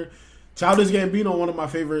Jackson on there. Childish Gambino, one of my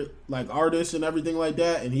favorite artists and everything like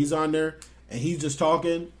that, and he's on there and he's just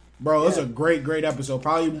talking, bro. It's a great episode.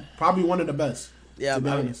 Probably one of the best. Yeah, to be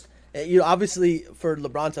honest. You know, obviously for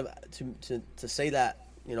LeBron to say that,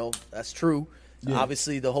 you know, that's true. Yeah.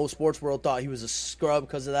 Obviously, the whole sports world thought he was a scrub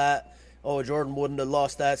because of that. Oh, Jordan wouldn't have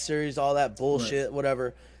lost that series, all that bullshit,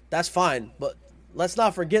 whatever. That's fine, but let's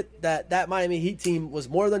not forget that Miami Heat team was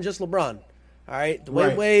more than just LeBron. All right,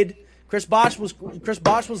 Dwayne Wade. Chris Bosh was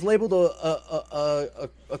labeled a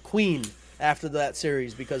queen after that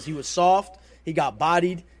series because he was soft, he got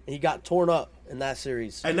bodied, and he got torn up in that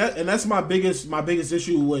series. And that's my biggest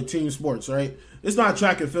issue with team sports, right? It's not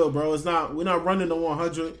track and field, bro. We're not running the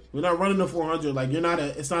 100. We're not running the 400. Like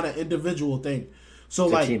it's not an individual thing. So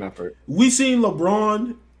it's like a team effort. We seen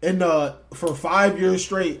LeBron for 5 years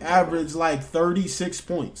straight average 36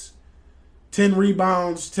 points. 10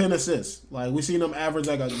 rebounds, 10 assists. Like, we seen him average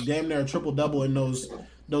a damn near triple-double in those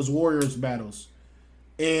Warriors battles.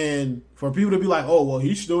 And for people to be like, oh, well,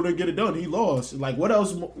 he still didn't get it done. He lost. Like, what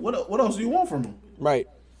else do you want from him? Right.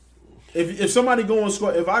 If somebody go and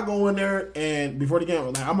score, if I go in there and before the game,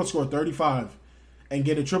 I'm going to score 35 and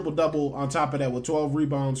get a triple-double on top of that with 12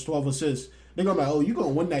 rebounds, 12 assists, they're going to be like, oh, you're going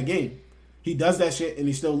to win that game. He does that shit and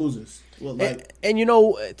he still loses. Well, and you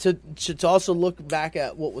know, to also look back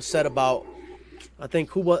at what was said about, I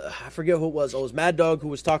forget who it was. Oh, it was Mad Dog who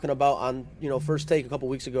was talking about on, First Take a couple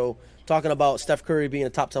weeks ago, talking about Steph Curry being a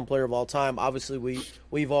top 10 player of all time. Obviously,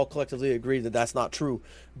 we've all collectively agreed that that's not true.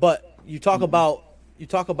 But you talk about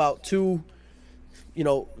two,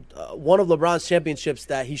 one of LeBron's championships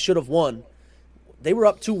that he should have won. They were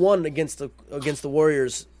up 2-1 against the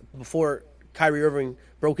Warriors before Kyrie Irving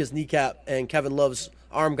broke his kneecap and Kevin Love's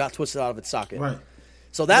arm got twisted out of its socket. Right.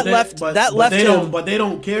 So that left him. But they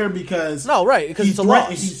don't care because because it's a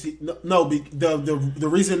loss. The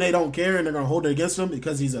reason they don't care and they're gonna hold it against him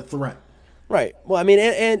because he's a threat. Right. Well, I mean,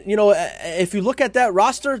 and if you look at that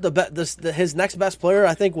roster, his next best player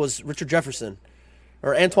I think was Richard Jefferson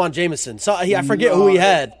or Antoine Jameson. So I forget who he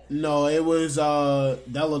had. No, it was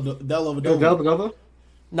Dellavedova.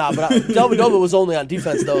 Nah, but Dellavedova was only on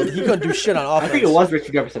defense though. He couldn't do shit on offense. I think it was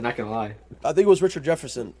Richard Jefferson. Not gonna lie. I think it was Richard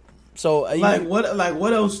Jefferson. So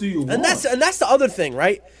what else do you want? And that's the other thing,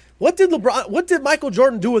 right? What did Michael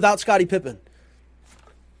Jordan do without Scottie Pippen?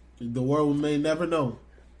 The world may never know.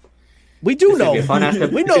 We do know. It's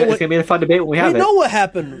gonna be a fun debate when we have it. We know what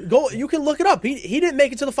happened. You can look it up. He didn't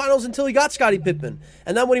make it to the finals until he got Scottie Pippen,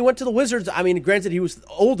 and then when he went to the Wizards, I mean, granted he was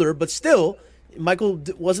older, but still, Michael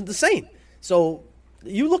wasn't the same. So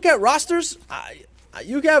you look at rosters.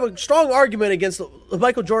 You have a strong argument against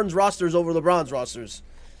Michael Jordan's rosters over LeBron's rosters.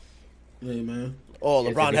 Hey, man. Oh,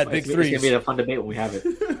 LeBron had big threes. It's going to be a fun debate when we have it.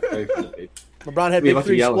 Very fun debate. LeBron had big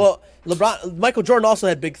threes. Well, Michael Jordan also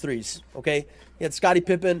had big threes, okay? He had Scottie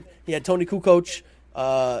Pippen. He had Tony Kukoc.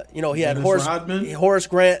 He had Horace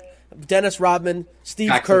Grant, Dennis Rodman,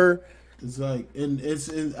 Steve Kerr. It's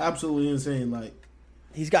it's absolutely insane. Like,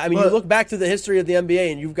 he's got. You look back to the history of the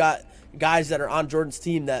NBA, and you've got guys that are on Jordan's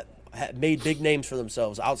team that made big names for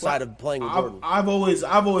themselves outside of playing with Jordan. I've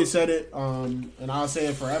always said it, and I'll say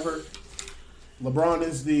it forever. LeBron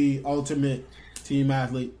is the ultimate team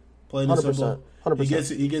athlete. Plain and simple.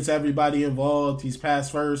 100%. He gets everybody involved. He's pass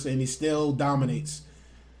first, and he still dominates.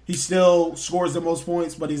 he still scores the most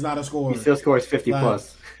points, but he's not a scorer. He still scores 50 Like,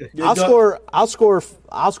 plus. I'll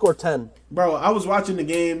score 10. Bro, I was watching the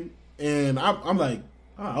game and I'm like,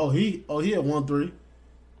 he had 1-3.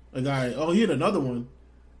 A guy, he had another one.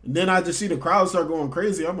 And then I just see the crowd start going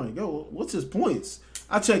crazy. I'm like, yo, what's his points?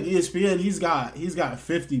 I check ESPN. He's got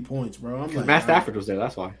 50 points, bro. I'm like, Matt Stafford was there.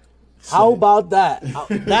 That's why. How about that?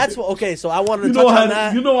 That's what. Okay, so I wanted to touch on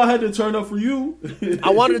that. You know, I had to turn up for you. I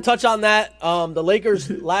wanted to touch on that. The Lakers'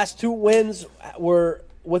 last 2 wins were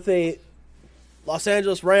with a Los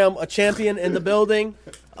Angeles Ram, a champion in the building.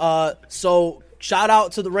 So shout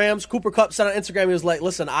out to the Rams. Cooper Kupp said on Instagram, he was like,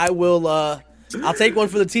 "Listen, I'll take one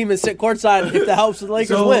for the team and sit courtside if that helps the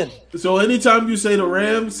Lakers win." So anytime you say the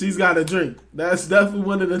Rams, he's got a drink. That's definitely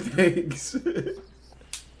one of the things.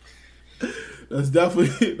 That's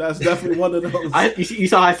definitely one of those. You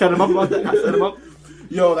saw how I set him up about that? I set him up.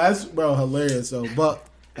 Yo, that's hilarious. So, but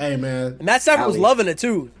hey, man, And Matt Stafford was loving it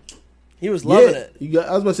too. He was loving it.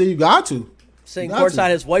 I was about to say you got to. Sitting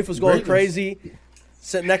courtside, his wife was going Greatness. crazy.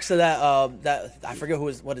 Sitting next to that I forget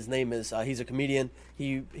what his name is. He's a comedian.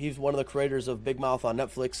 He's one of the creators of Big Mouth on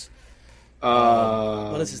Netflix.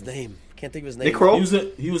 What is his name? Can't think of his name. Nick Kroll?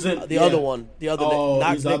 He was in The other one. The other.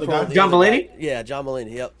 Not he's the Nick other Kroll, guy? the John other Mulaney? guy. Yeah, John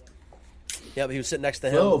Mulaney. Yep. He was sitting next to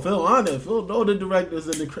him. Phil on it. Phil know the directors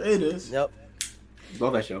and the creators. Yep.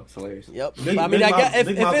 Love that show. It's hilarious. Yep. Big- But I mean, Big I guess Mouth-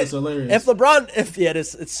 Big Mouth is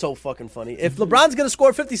hilarious. it's so fucking funny. If LeBron's gonna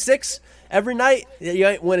score 56 every night, you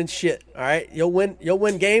ain't winning shit. All right, you'll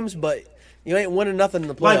win games, but you ain't winning nothing in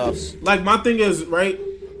the playoffs. Like my thing is right.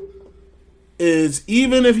 Is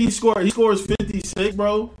even if he scores 56,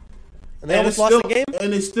 bro. And they almost lost the game.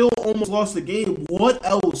 And they still almost lost the game. What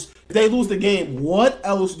else? If they lose the game, what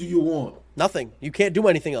else do you want? Nothing. You can't do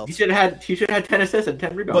anything else. He should have had 10 assists and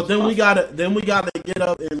 10 rebounds. But then we gotta get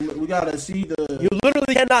up and we gotta see You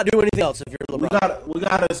literally cannot do anything else if you're LeBron. we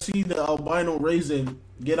gotta see the albino raisin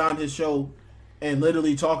get on his show and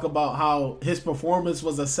literally talk about how his performance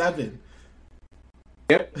was a 7.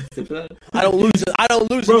 Yep. I don't lose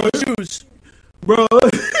in these shoes. Bro.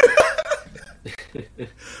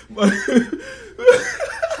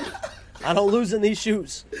 I don't lose in these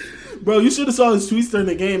shoes. Bro, you should have saw his tweets during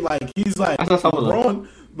the game. Like he's like I saw some of them.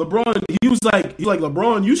 LeBron. He was like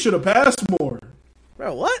LeBron. You should have passed more.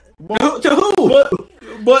 Bro, what? To who?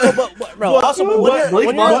 But Bro, also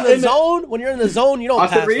when you're in the zone, you don't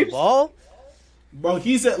Austin pass Reeves? the ball. Bro,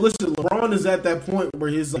 listen, LeBron is at that point where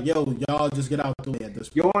he's like, yo, y'all just get out the way at this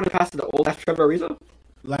point. You want to pass to the old ass Trevor Ariza?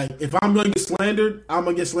 Like, if I'm going to get slandered, I'm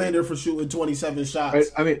going to get slandered for shooting 27 shots Right,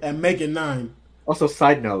 I mean- and making 9. Also,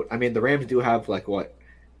 side note, I mean, the Rams do have, like, what?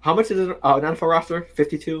 How much is it on NFL roster?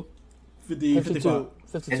 52? 55.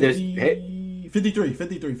 52. And there's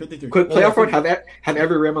 53. quick playoff run, have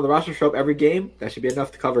every Ram on the roster show up every game. That should be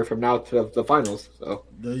enough to cover from now to the finals. So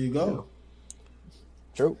There you go.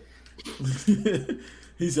 True.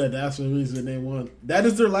 He said that's the reason they won. That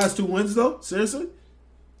is their last 2 wins, though? Seriously?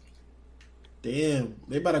 Damn.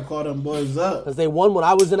 They better call them boys up. Because they won when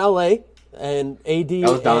I was in LA and AD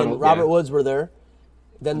was Donald, and Robert yeah. Woods were there.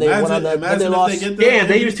 Then they went on then they if lost. get the damn,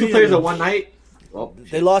 they used MVP 2 players in in one night. Well,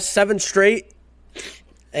 They lost 7 straight,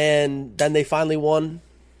 and then they finally won.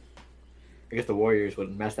 I guess the Warriors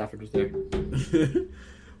when Matt Stafford was there.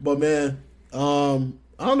 But man, I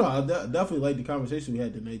don't know. I definitely like the conversation we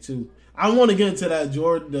had tonight too. I want to get into that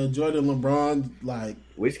Jordan LeBron like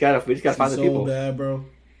We just gotta find the so people. bad, bro.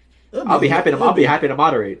 I'll be happy to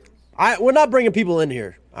moderate. We're not bringing people in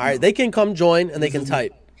here. All right, they can come join and they can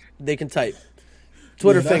type. They can type.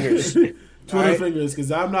 Twitter fingers. Twitter fingers,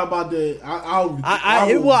 because I'm not about to. I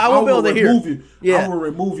won't be able to hear. You. Yeah. I will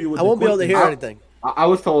remove you. With I won't be able to hear anything. I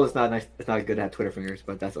was told it's not nice. It's not good to have Twitter fingers,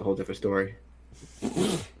 but that's a whole different story.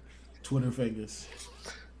 Twitter fingers.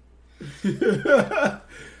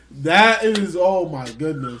 That is, oh my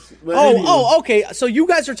goodness. But anyway. Okay. So you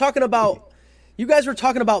guys were talking about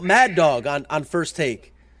Mad Dog on First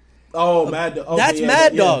Take. Oh, Mad Dog. Okay, That's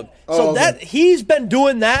Mad Dog. So he's been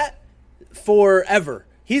doing that forever.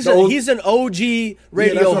 He's an OG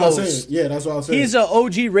radio host. Yeah, that's what I was saying. He's an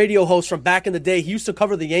OG radio host from back in the day. He used to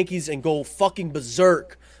cover the Yankees and go fucking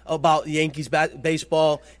berserk about Yankees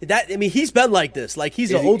baseball. He's been like this. Like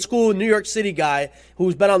he's an old school New York City guy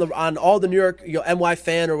who's been on all the New York, NY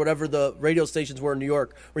Fan or whatever the radio stations were in New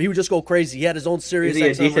York, where he would just go crazy. He had his own Sirius Is he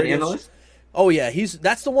a XM decent radios. analyst? Oh yeah,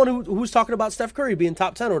 that's the one who was talking about Steph Curry being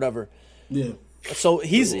top 10 or whatever. Yeah. So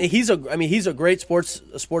he's a great sports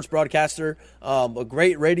broadcaster, a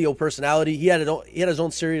great radio personality. He had his own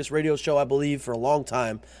Sirius radio show, I believe, for a long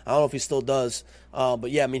time. I don't know if he still does, but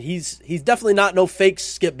yeah, he's definitely not no fake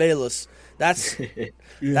Skip Bayless. That's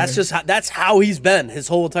that's how he's been his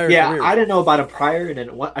whole entire career. Yeah, I didn't know about him prior, and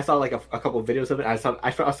then I saw like a couple of videos of it. I saw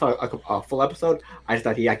a full episode. I just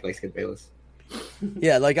thought he acted like Skip Bayless.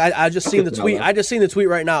 Yeah, like I just seen the tweet. I just seen the tweet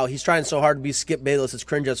right now. He's trying so hard to be Skip Bayless. It's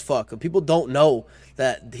cringe as fuck. People don't know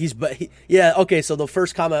that he's. Yeah, okay. So the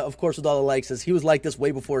first comment, of course, with all the likes, is he was like this way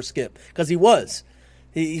before Skip, because he was.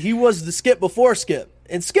 He was the Skip before Skip.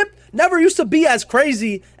 And Skip never used to be as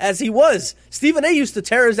crazy as he was. Stephen A. used to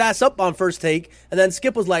tear his ass up on First Take, and then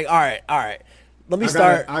Skip was like, all right, let me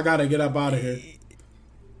start. I got to get up out of here.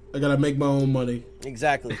 I got to make my own money.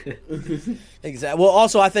 Exactly. Well,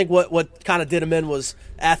 also, I think what kind of did him in was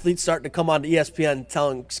athletes starting to come on to ESPN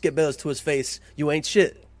telling Skip Bayless to his face, you ain't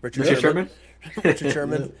shit, Richard Sherman. Richard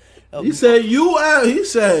Sherman. He said,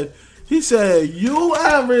 He said, you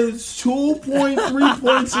average 2.3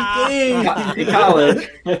 points a game in college.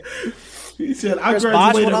 He said, Chris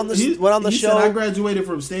Bosh went on the show. Said, I graduated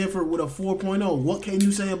from Stanford with a 4.0. What can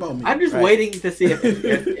you say about me? I'm just waiting to see if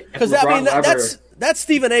because I mean that's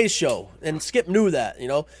Stephen A's show, and Skip knew that, you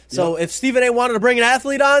know. So if Stephen A wanted to bring an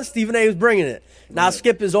athlete on, Stephen A was bringing it. Now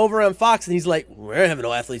Skip is over on Fox, and he's like, we're having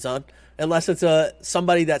no athletes on unless it's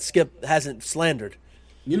somebody that Skip hasn't slandered.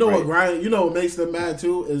 You know what, Ryan? You know what makes them mad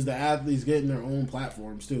too is the athletes getting their own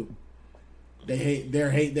platforms too. They hate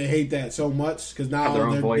that so much because now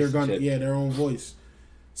they're gonna their own voice.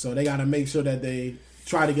 So they got to make sure that they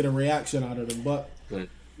try to get a reaction out of them. But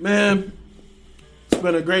man, it's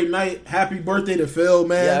been a great night. Happy birthday to Phil,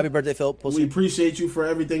 man! Yeah, happy birthday, Phil. We appreciate you for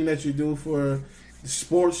everything that you do for the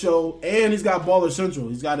sports show, and he's got Baller Central.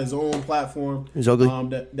 He's got his own platform. He's ugly.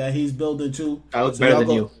 That he's building too. I look better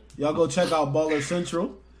than you. Y'all go check out Baller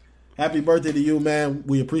Central. Happy birthday to you, man.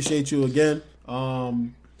 We appreciate you again.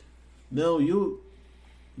 Nil, you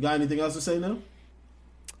got anything else to say now?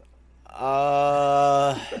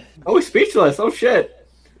 Oh, he's speechless. Oh, shit.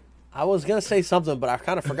 I was going to say something, but I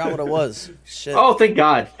kind of forgot what it was. Shit. Oh, thank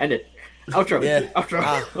God. End it. Outro. Yeah.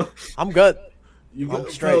 Outro. I'm good.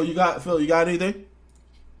 Phil, you got anything?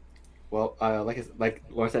 Well, like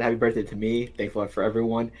Lauren said, happy birthday to me. Thankful for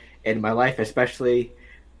everyone in my life, especially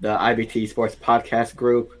the IBT Sports Podcast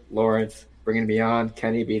group, Lawrence bringing me on,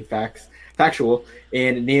 Kenny being factual,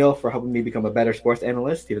 and Neil for helping me become a better sports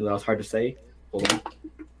analyst, even though it's hard to say. Hold on.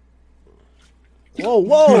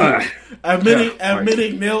 Whoa!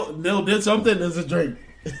 admitting Neil did something is a drink.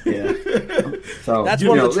 Yeah. So that's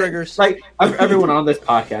one of the triggers. Like everyone on this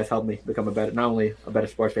podcast helped me become not only a better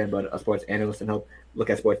sports fan, but a sports analyst and help look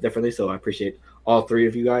at sports differently. So I appreciate all three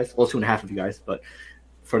of you guys, well, 2.5 of you guys, but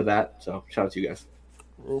for that, so shout out to you guys.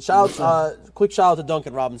 And quick shout out to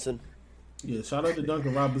Duncan Robinson. Yeah, shout out to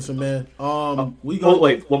Duncan Robinson, man. One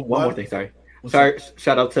more thing. Sorry.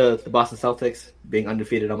 Shout out to the Boston Celtics being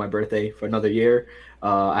undefeated on my birthday for another year.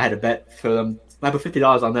 I had a bet for them. I put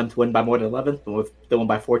 $50 on them to win by more than 11, but they won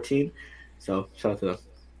by 14. So shout out to them.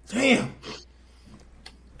 Damn.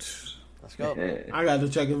 Let's go. I got to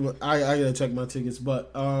check it. I got to check my tickets,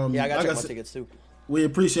 but I got to check my tickets too. We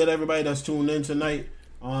appreciate everybody that's tuned in tonight.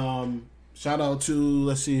 Shout out to,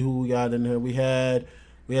 let's see who we got in here. We had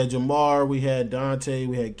Jamar, we had Dante,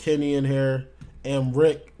 we had Kenny in here, and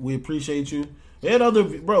Rick. We appreciate you. We had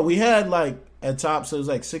we had like at tops, so it was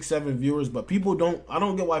like 6-7 viewers, but I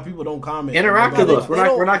don't get why people don't comment. Interact with us.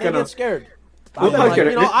 We're not gonna get scared. I've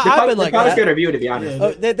been like that. Scared of you, to be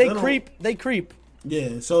honest. Yeah, they creep.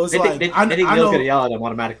 Yeah, so it's I think Neil's gonna yell at them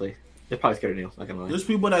automatically. They're probably scared of Neil. Not gonna lie. There's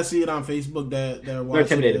people that see it on Facebook that are watching. They're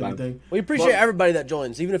intimidated by everything. We appreciate everybody that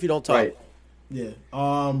joins, even if you don't talk. Right. Yeah.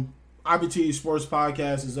 IBT Sports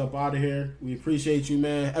Podcast is up out of here. We appreciate you,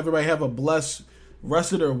 man. Everybody have a blessed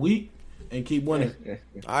rest of their week and keep winning.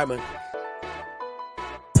 All right, man.